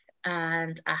back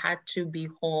and I had to be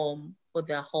home for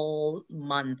the whole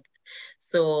month.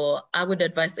 So I would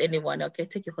advise anyone, okay,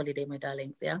 take your holiday, my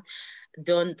darlings, yeah?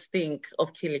 Don't think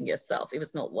of killing yourself. It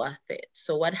was not worth it.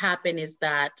 So what happened is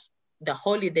that the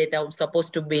holiday that I'm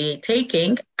supposed to be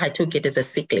taking, I took it as a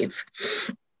sick leave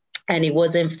and it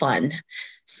wasn't fun.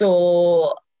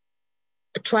 So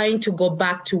trying to go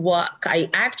back to work,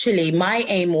 my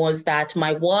aim was that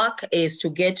my work is to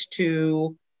get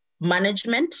to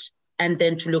management and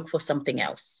then to look for something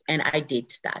else. And I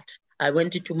did that. I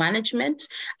went into management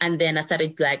and then I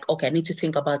started like, okay, I need to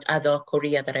think about other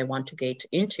career that I want to get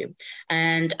into.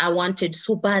 And I wanted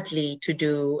so badly to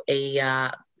do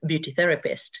a beauty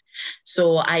therapist.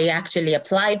 So I actually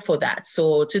applied for that.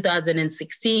 So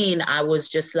 2016, I was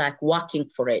just like working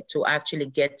for it to actually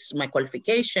get my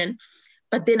qualification.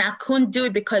 But then I couldn't do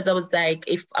it because I was like,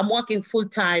 if I'm working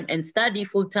full-time and study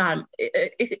full-time,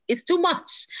 it's too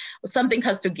much. Something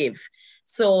has to give.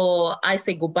 So I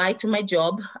say goodbye to my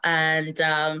job and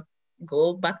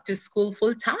go back to school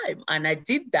full-time. And I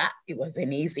did that. It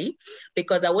wasn't easy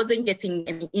because I wasn't getting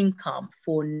any income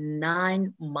for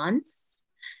 9 months.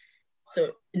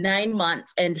 So 9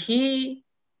 months. And he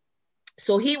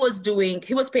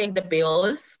was paying the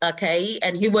bills, okay?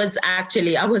 And he was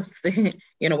actually,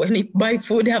 when he buy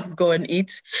food, have go and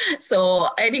eat. So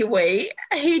anyway,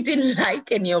 he didn't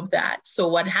like any of that. So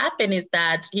what happened is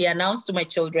that he announced to my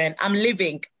children, I'm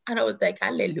leaving. And I was like,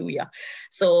 hallelujah.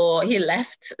 So he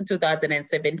left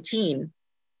 2017.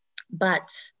 But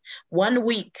 1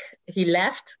 week he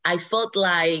left, I felt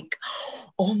like,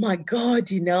 oh my God,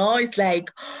 it's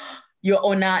like, you're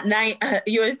on a nine, what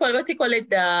do you call it,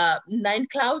 the 9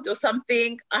 clouds or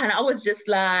something. And I was just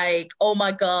like, oh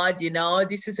my God,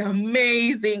 this is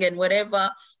amazing and whatever.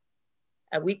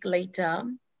 A week later,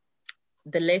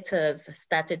 the letters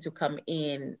started to come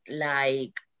in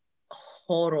like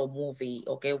horror movie,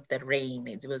 okay, with the rain.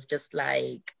 It was just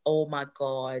like, oh my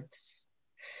God.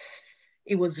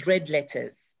 It was red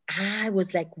letters. I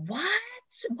was like, what?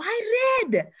 Why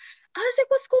red? I was like,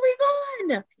 what's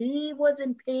going on? He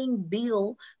wasn't paying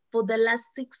bill for the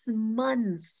last 6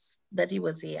 months that he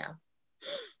was here.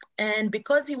 And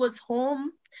because he was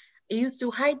home, he used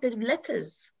to hide the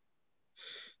letters.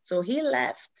 So he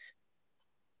left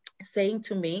saying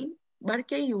to me,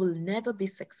 Barke, you will never be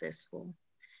successful.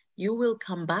 You will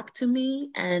come back to me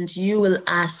and you will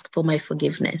ask for my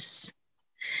forgiveness.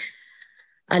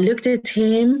 I looked at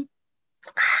him.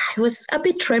 I was a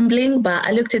bit trembling, but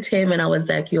I looked at him and I was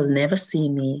like, you'll never see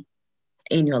me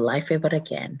in your life ever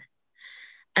again.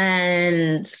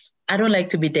 And I don't like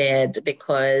to be dead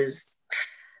because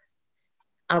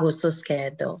I was so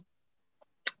scared though.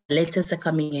 Letters are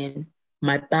coming in.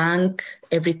 My bank,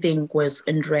 everything was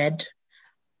in red.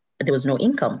 There was no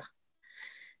income.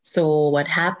 So what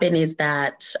happened is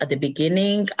that at the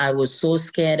beginning, I was so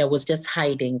scared. I was just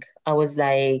hiding. I was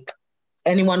like,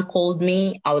 anyone called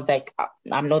me, I was like,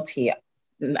 I'm not here.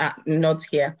 I'm not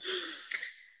here.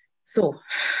 So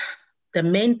the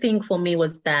main thing for me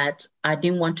was that I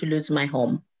didn't want to lose my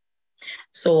home.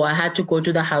 So I had to go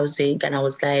to the housing and I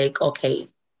was like, okay,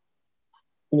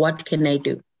 what can I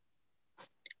do?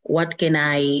 What can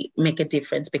I make a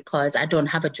difference? Because I don't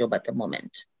have a job at the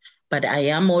moment. but I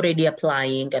am already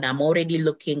applying and I'm already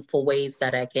looking for ways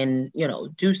that I can,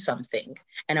 do something.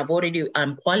 And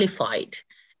I'm qualified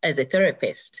as a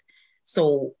therapist.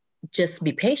 So just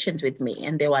be patient with me.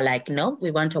 And they were like, no,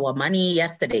 we want our money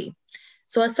yesterday.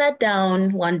 So I sat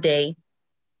down one day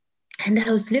and I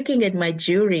was looking at my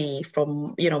jewelry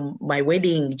from, my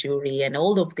wedding jewelry and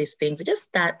all of these things,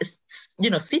 just that,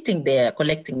 sitting there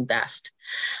collecting dust.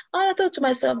 And I thought to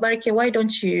myself, Barike, why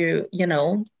don't you,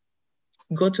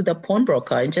 go to the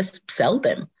pawnbroker and just sell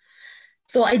them?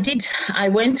 So I did. I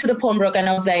went to the pawnbroker and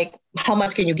I was like, how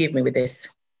much can you give me with this?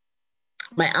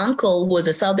 My uncle, who was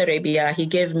in Saudi Arabia, he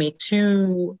gave me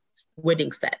 2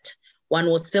 wedding sets. One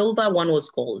was silver, one was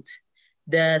gold.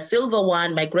 The silver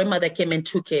one, my grandmother came and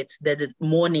took it the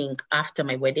morning after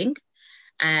my wedding.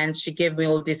 And she gave me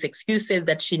all these excuses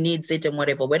that she needs it and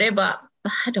whatever.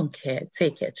 I don't care,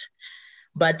 take it.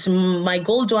 But my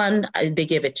gold one, they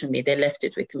gave it to me. They left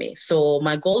it with me. So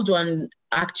my gold one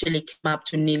actually came up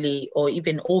to nearly or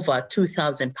even over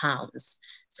 2,000 pounds.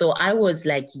 So I was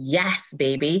like, yes,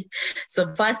 baby.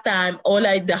 So first time,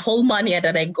 the whole money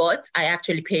that I got, I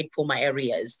actually paid for my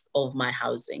arrears of my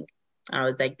housing. I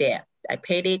was like, there, I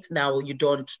paid it. Now you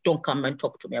don't come and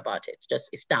talk to me about it. Just,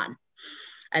 it's done.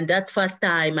 And that first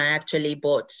time I actually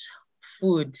bought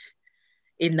food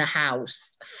in the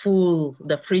house, full.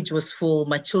 The fridge was full.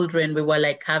 My children, we were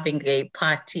like having a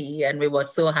party and we were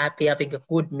so happy having a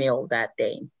good meal that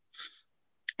day.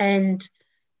 And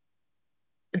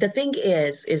the thing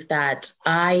is that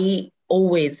I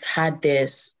always had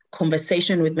this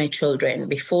conversation with my children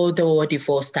before the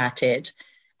divorce started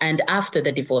and after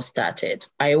the divorce started.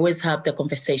 I always have the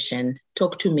conversation,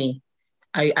 talk to me.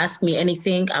 Ask me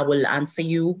anything, I will answer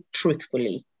you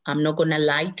truthfully. I'm not going to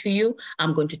lie to you.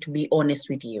 I'm going to be honest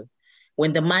with you.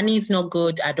 When the money is not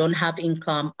good, I don't have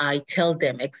income, I tell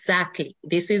them exactly,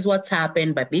 this is what's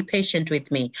happened, but be patient with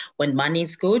me. When money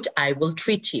is good, I will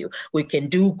treat you. We can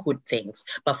do good things.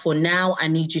 But for now, I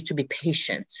need you to be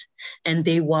patient. And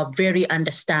they were very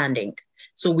understanding.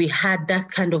 So we had that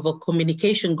kind of a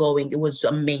communication going. It was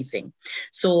amazing.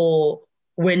 So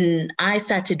when I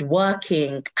started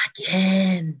working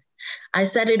again, I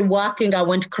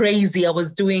went crazy. I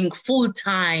was doing full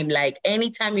time. Like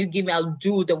anytime you give me, I'll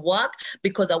do the work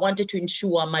because I wanted to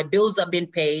ensure my bills are being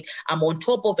paid. I'm on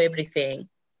top of everything.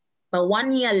 But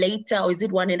 1 year later, or is it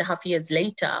 1.5 years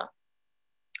later,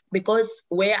 because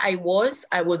where I was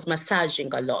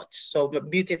massaging a lot. So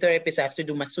beauty therapist, I have to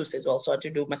do masseuse as well. So I had to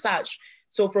do massage.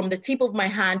 So from the tip of my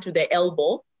hand to the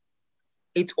elbow,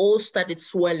 it all started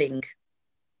swelling,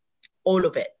 all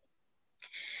of it.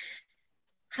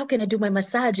 How can I do my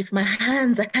massage if my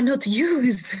hands I cannot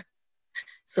use?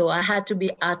 So I had to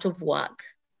be out of work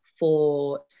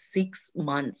for 6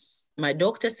 months. My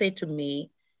doctor said to me,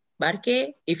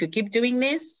 Barke, if you keep doing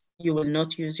this, you will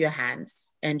not use your hands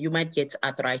and you might get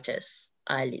arthritis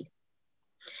early.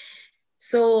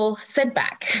 So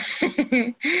setback.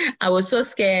 I was so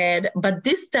scared, but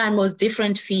this time was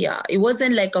different fear. It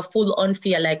wasn't like a full-on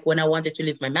fear like when I wanted to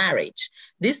leave my marriage.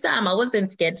 This time I wasn't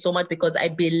scared so much because I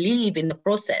believe in the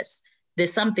process.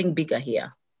 There's something bigger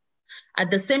here.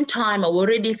 At the same time, I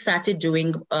already started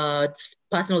doing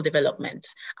personal development.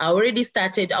 I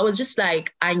was just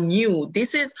like, I knew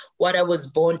this is what I was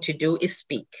born to do, is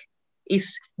speak.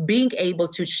 Is being able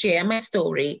to share my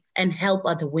story and help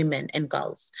other women and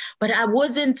girls. But I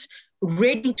wasn't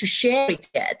ready to share it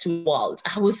yet to the world.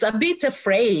 I was a bit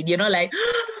afraid, like,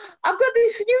 I've got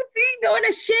this new thing, I want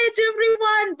to share it to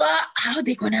everyone, but how are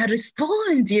they going to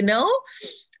respond,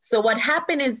 So what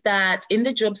happened is that in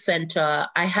the job center,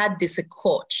 I had this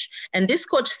coach, and this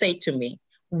coach said to me,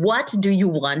 what do you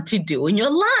want to do in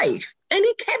your life? And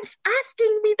he kept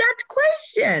asking me that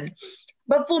question.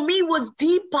 But for me, it was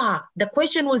deeper. The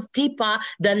question was deeper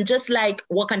than just like,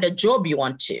 what kind of job you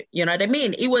want to, you know what I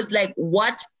mean? It was like,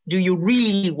 what do you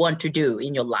really want to do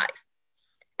in your life?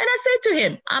 And I said to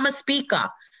him, I'm a speaker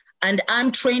and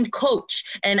I'm trained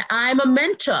coach and I'm a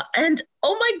mentor. And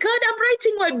oh my God, I'm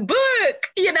writing my book.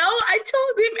 I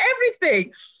told him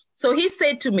everything. So he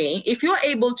said to me, if you're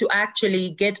able to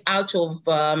actually get out of,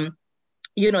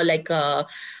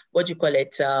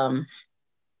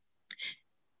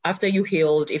 after you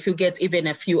healed, if you get even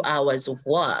a few hours of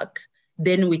work,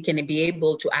 then we can be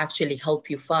able to actually help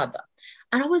you further.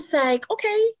 And I was like,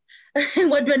 okay,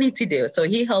 what do I need to do? So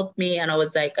he helped me and I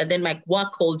was like, and then my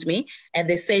work called me and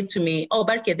they said to me, oh,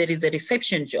 Barke, there is a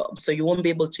reception job. So you won't be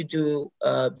able to do,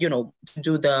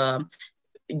 the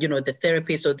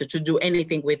therapist or to do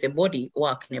anything with the body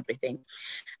work and everything.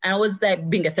 And I was like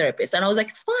being a therapist and I was like,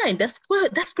 it's fine. That's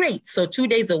good. That's great. So 2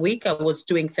 days a week I was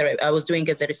doing therapy. I was doing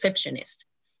as a receptionist.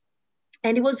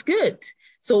 And it was good.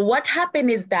 So what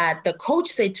happened is that the coach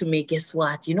said to me, guess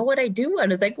what? You know what I do?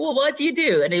 And I was like, well, what do you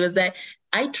do? And it was like,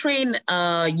 I train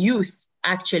youth,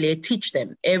 actually. I teach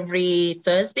them every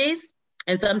Thursdays.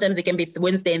 And sometimes it can be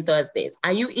Wednesday and Thursdays.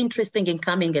 Are you interested in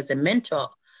coming as a mentor?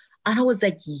 And I was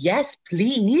like, yes,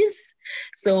 please.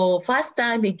 So first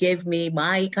time he gave me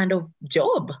my kind of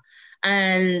job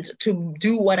and to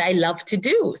do what I love to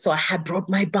do. So I had brought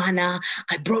my banner,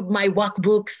 I brought my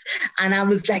workbooks, and I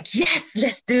was like, yes,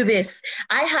 let's do this.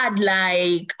 I had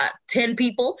like 10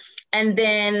 people. And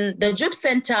then the job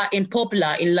center in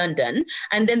Poplar in London.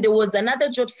 And then there was another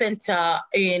job center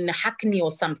in Hackney or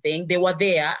something. They were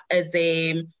there as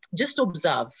a, just to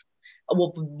observe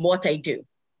what I do.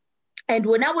 And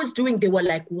when I was doing, they were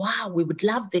like, wow, we would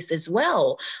love this as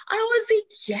well. And I was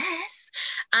like, yes.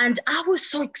 And I was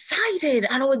so excited.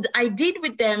 And I did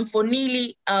with them for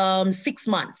nearly 6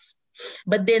 months.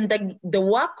 But then the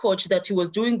work coach that he was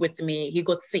doing with me, he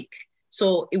got sick.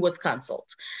 So it was canceled.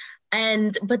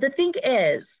 But the thing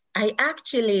is, I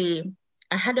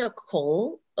had a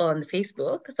call on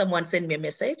Facebook. Someone sent me a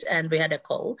message and we had a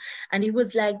call. And he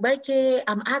was like, Barke,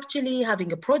 I'm actually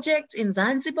having a project in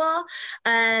Zanzibar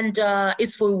and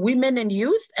it's for women and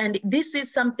youth. And this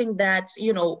is something that,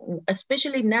 you know,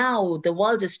 especially now the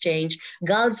world has changed.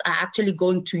 Girls are actually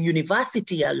going to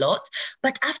university a lot,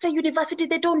 but after university,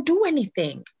 they don't do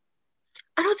anything.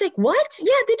 And I was like, what?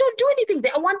 Yeah, they don't do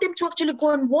anything. I want them to actually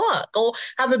go and work or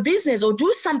have a business or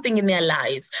do something in their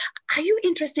lives. Are you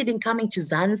interested in coming to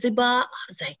Zanzibar? I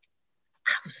was like,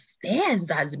 I was there in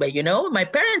Zanzibar, you know? My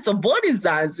parents are born in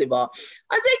Zanzibar.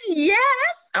 I was like,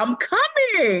 yes, I'm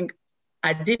coming.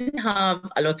 I didn't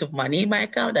have a lot of money in my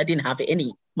account. I didn't have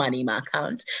any money in my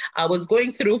account. I was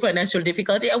going through financial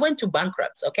difficulty. I went to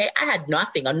bankrupt, okay? I had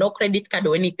nothing, or no credit card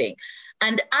or anything.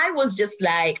 And I was just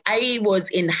like, I was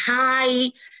in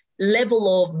high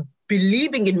level of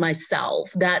believing in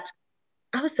myself that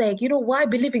I was like, you know what? I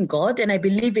believe in God and I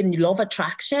believe in law of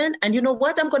attraction. And you know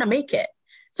what? I'm going to make it.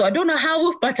 So I don't know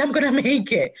how, but I'm going to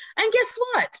make it. And guess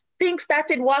what? Things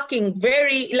started working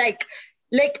very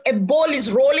like a ball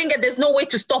is rolling and there's no way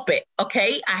to stop it.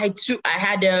 Okay. I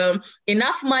had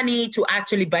enough money to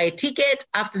actually buy a ticket.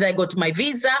 After that, I got my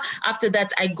visa. After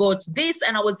that, I got this.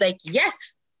 And I was like, yes.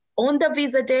 On the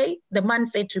visa day, the man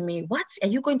said to me, what, are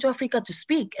you going to Africa to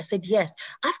speak? I said, yes.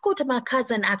 I've got my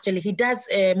cousin, actually. He does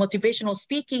motivational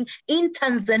speaking in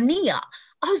Tanzania.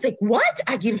 I was like, what?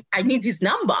 I need his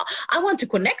number. I want to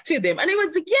connect with him. And he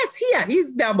was like, yes, here,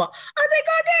 his number. I was like,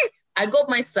 okay. I got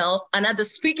myself another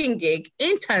speaking gig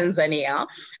in Tanzania.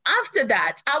 After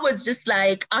that, I was just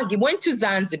like, I went to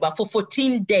Zanzibar for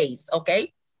 14 days,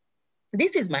 okay?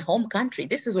 This is my home country.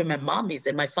 This is where my mom is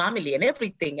and my family and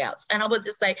everything else. And I was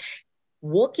just like,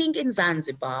 working in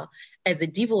Zanzibar as a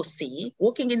divorcee,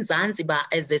 working in Zanzibar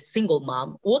as a single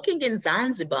mom, working in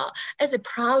Zanzibar as a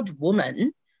proud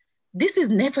woman, this is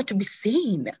never to be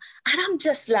seen. And I'm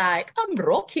just like, I'm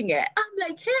rocking it. I'm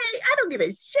like, hey, I don't give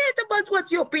a shit about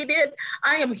what's your opinion.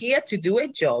 I am here to do a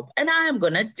job and I am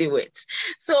going to do it.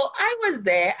 So I was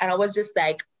there and I was just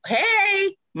like,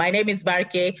 hey, my name is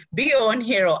Barke, be your own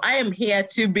hero. I am here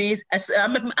to be,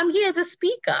 I'm here as a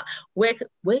speaker. Where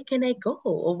can I go?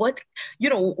 Or what,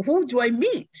 who do I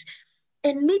meet?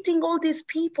 And meeting all these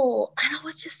people. And I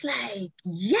was just like,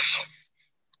 yes.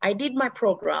 I did my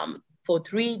program for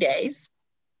 3 days.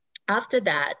 After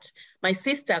that, my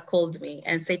sister called me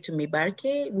and said to me,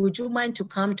 Barke, would you mind to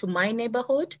come to my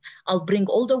neighborhood? I'll bring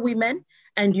all the women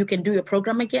and you can do your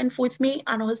program again with me.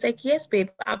 And I was like, yes, babe,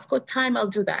 I've got time, I'll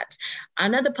do that.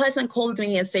 Another person called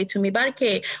me and said to me,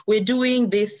 Barke, we're doing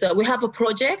this, we have a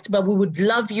project, but we would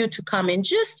love you to come and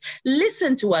just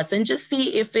listen to us and just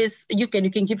see if you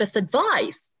can give us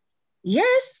advice.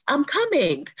 Yes, I'm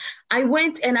coming. I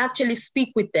went and actually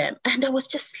speak with them and I was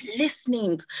just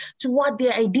listening to what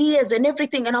their ideas and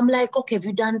everything. And I'm like, okay, have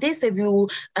you done this? Have you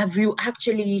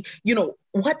actually,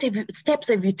 what steps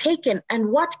have you taken and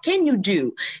what can you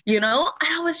do? And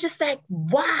I was just like,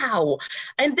 wow.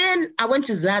 And then I went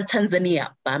to Tanzania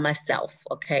by myself,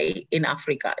 okay, in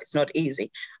Africa. It's not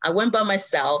easy. I went by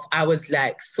myself. I was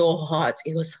like, so hot.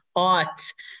 It was hot.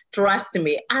 Trust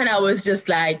me. And I was just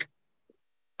like,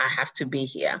 I have to be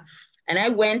here. And I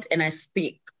went and I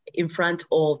speak in front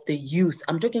of the youth.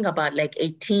 I'm talking about like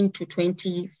 18 to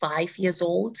 25 years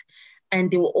old.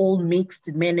 And they were all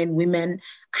mixed, men and women.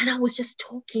 And I was just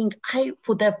talking.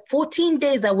 For the 14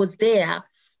 days I was there,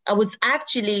 I was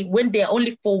actually, went there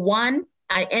only for one.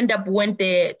 I went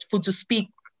there to speak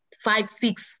 5,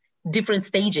 6 different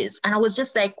stages. And I was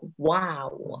just like,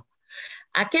 wow.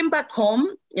 I came back home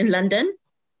in London.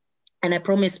 And I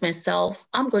promised myself,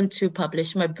 I'm going to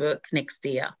publish my book next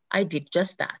year. I did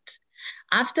just that.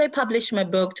 After I published my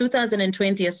book,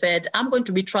 2020, I said, I'm going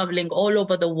to be traveling all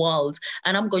over the world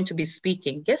and I'm going to be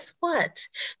speaking. Guess what?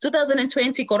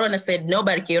 2020, Corona said, no,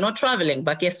 Barke, you're not traveling.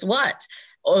 But guess what?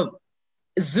 Oh,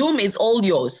 Zoom is all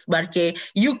yours, Barke.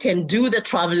 You can do the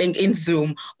traveling in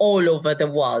Zoom all over the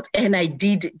world. And I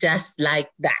did just like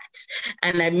that.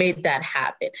 And I made that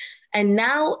happen. And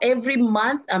now every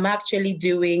month, I'm actually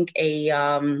doing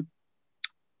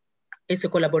it's a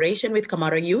collaboration with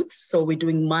Kamara Youth. So we're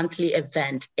doing monthly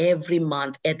event every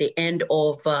month at the end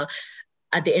of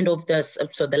this,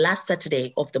 so the last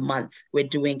Saturday of the month, we're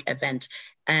doing event.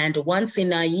 And once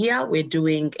in a year, we're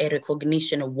doing a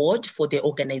recognition award for the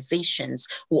organizations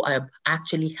who are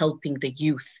actually helping the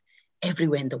youth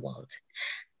everywhere in the world.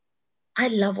 I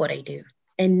love what I do.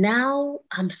 And now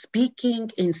I'm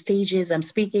speaking in stages. I'm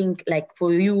speaking, like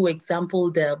for you,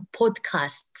 example, the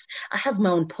podcasts. I have my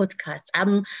own podcast.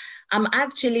 I'm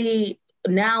actually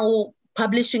now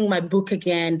publishing my book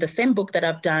again, the same book that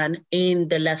I've done in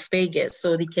the Las Vegas,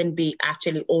 so they can be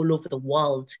actually all over the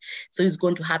world. So it's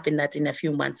going to happen that in a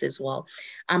few months as well.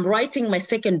 I'm writing my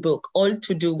second book, all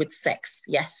to do with sex.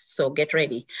 Yes, so get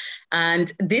ready.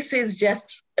 And this is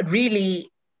just really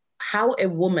how a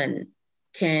woman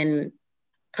can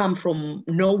come from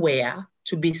nowhere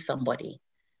to be somebody.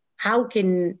 How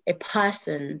can a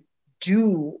person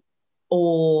do,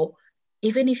 or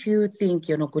even if you think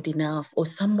you're not good enough, or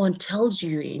someone tells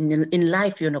you in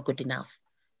life you're not good enough,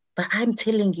 but I'm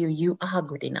telling you, you are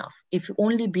good enough. If you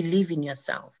only believe in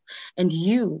yourself and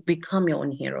you become your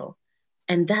own hero,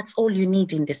 and that's all you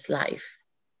need in this life.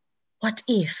 What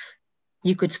if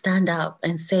you could stand up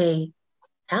and say,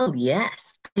 hell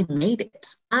yes, I made it.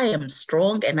 I am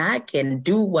strong and I can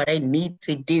do what I need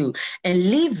to do and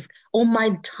live on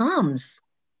my terms,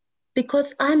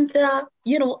 because I'm the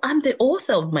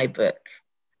author of my book.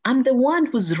 I'm the one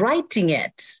who's writing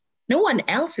it. No one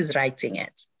else is writing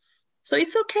it. So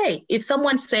it's okay. If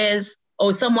someone says,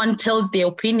 or someone tells their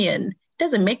opinion, it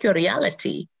doesn't make your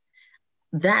reality.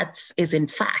 That is in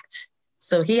fact.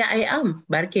 So here I am,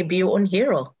 Barke, be your own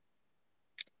hero.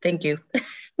 Thank you.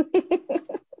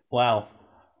 Wow.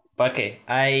 Okay,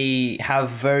 I have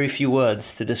very few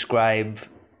words to describe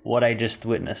what I just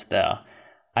witnessed there.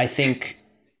 I think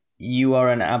you are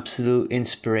an absolute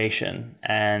inspiration,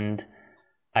 and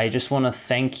I just want to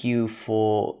thank you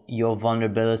for your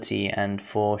vulnerability and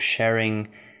for sharing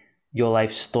your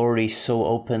life story so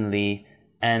openly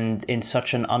and in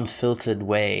such an unfiltered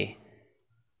way.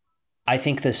 I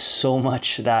think there's so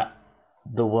much that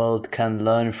the world can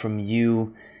learn from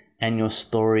you and your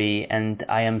story, and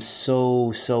I am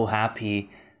so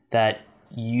happy that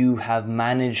you have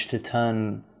managed to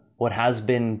turn what has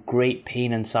been great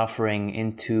pain and suffering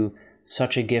into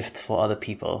such a gift for other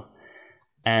people.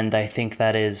 And I think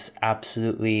that is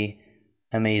absolutely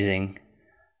amazing.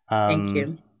 Thank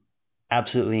you.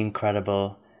 Absolutely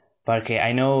incredible. Barke,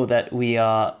 I know that we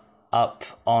are up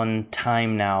on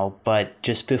time now, but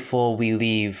just before we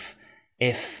leave,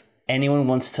 if anyone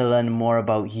wants to learn more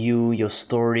about you, your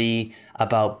story,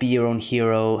 about Be Your Own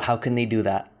Hero, how can they do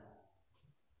that?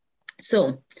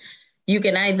 So you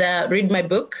can either read my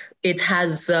book. It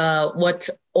has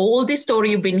all the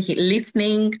story you've been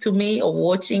listening to me or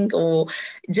watching or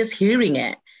just hearing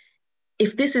it.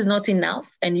 If this is not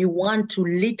enough and you want to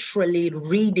literally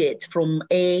read it from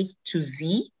A to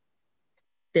Z,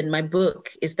 then my book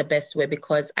is the best way,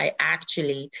 because I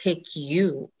actually take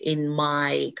you in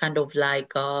my kind of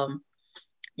like,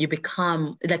 you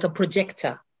become like a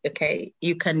projector, okay?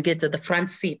 You can get to the front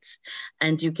seat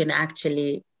and you can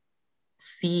actually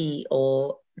see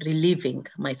or reliving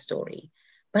my story.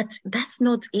 But that's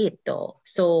not it though.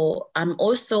 So I'm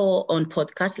also on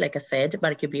podcast, like I said,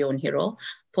 Barke Be Your Own Hero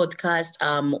podcast.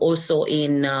 I'm also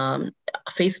in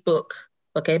Facebook,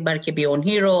 okay, Barke Be Your Own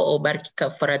Hero or Barke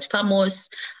Faraj Kamos.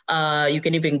 You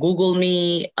can even Google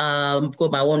me. I've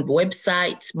got my own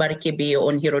website,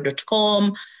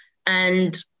 barkebeyourOwnHero.com.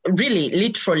 And really,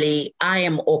 literally, I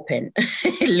am open.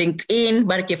 LinkedIn,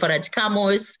 Barke Faraj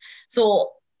Kamos.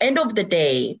 So end of the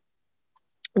day,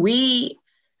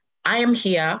 I am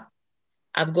here.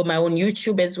 I've got my own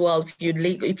YouTube as well.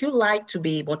 If you like to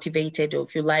be motivated, or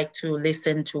if you like to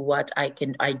listen to what I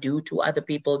do to other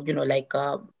people,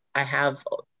 I have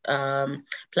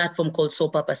platform called Soul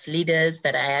Purpose Leaders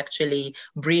that I actually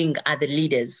bring other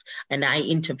leaders and I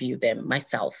interview them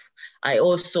myself. I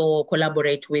also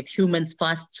collaborate with Human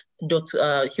First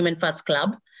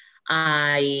Club.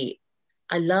 I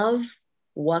love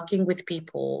working with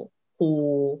people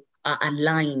who are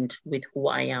aligned with who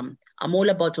I am. I'm all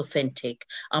about authentic.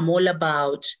 I'm all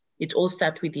about, it all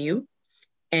starts with you,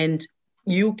 and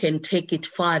you can take it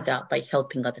further by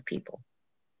helping other people.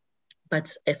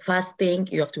 But a first thing,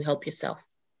 you have to help yourself.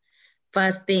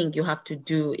 First thing you have to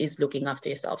do is looking after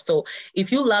yourself. So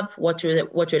if you love what you're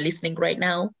listening right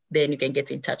now, then you can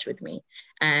get in touch with me.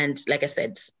 And like I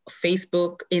said,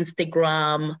 Facebook,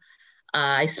 Instagram.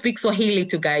 I speak Swahili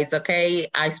to guys, okay?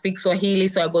 I speak Swahili,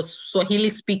 so I go Swahili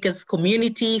Speakers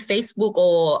Community, Facebook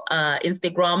or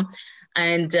Instagram.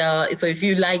 And so if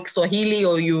you like Swahili,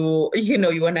 or you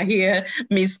want to hear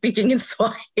me speaking in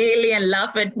Swahili and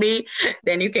laugh at me,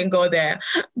 then you can go there.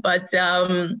 But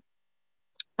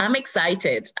I'm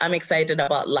excited. I'm excited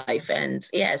about life. And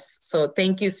yes, so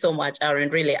thank you so much, Aaron.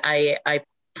 Really, I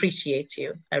appreciate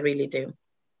you. I really do.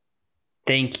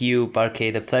 Thank you,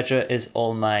 Barkay. The pleasure is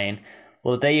all mine.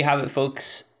 Well, there you have it,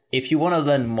 folks. If you want to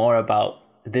learn more about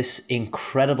this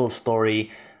incredible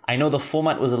story, I know the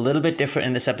format was a little bit different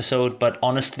in this episode, but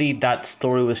honestly, that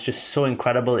story was just so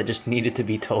incredible. It just needed to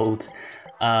be told.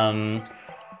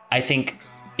 I think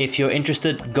if you're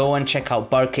interested, go and check out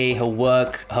Barkay, her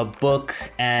work, her book,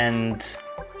 and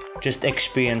just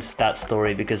experience that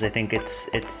story, because I think it's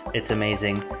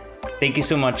amazing. Thank you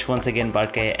so much once again,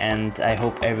 Barkay, and I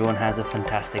hope everyone has a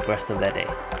fantastic rest of their day.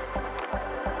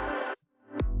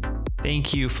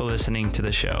 Thank you for listening to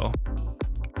the show.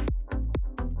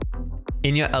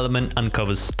 In Your Element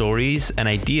uncovers stories and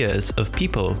ideas of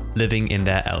people living in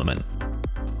their element.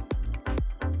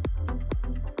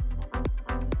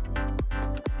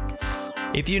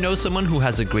 If you know someone who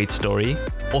has a great story,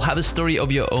 or have a story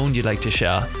of your own you'd like to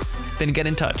share, then get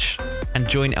in touch and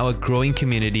join our growing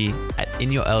community at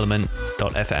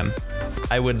inyourelement.fm.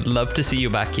 I would love to see you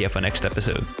back here for next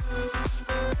episode.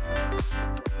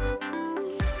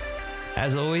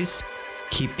 As always,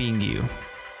 keep being you,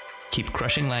 keep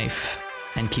crushing life,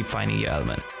 and keep finding your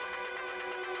element.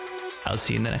 I'll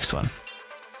see you in the next one.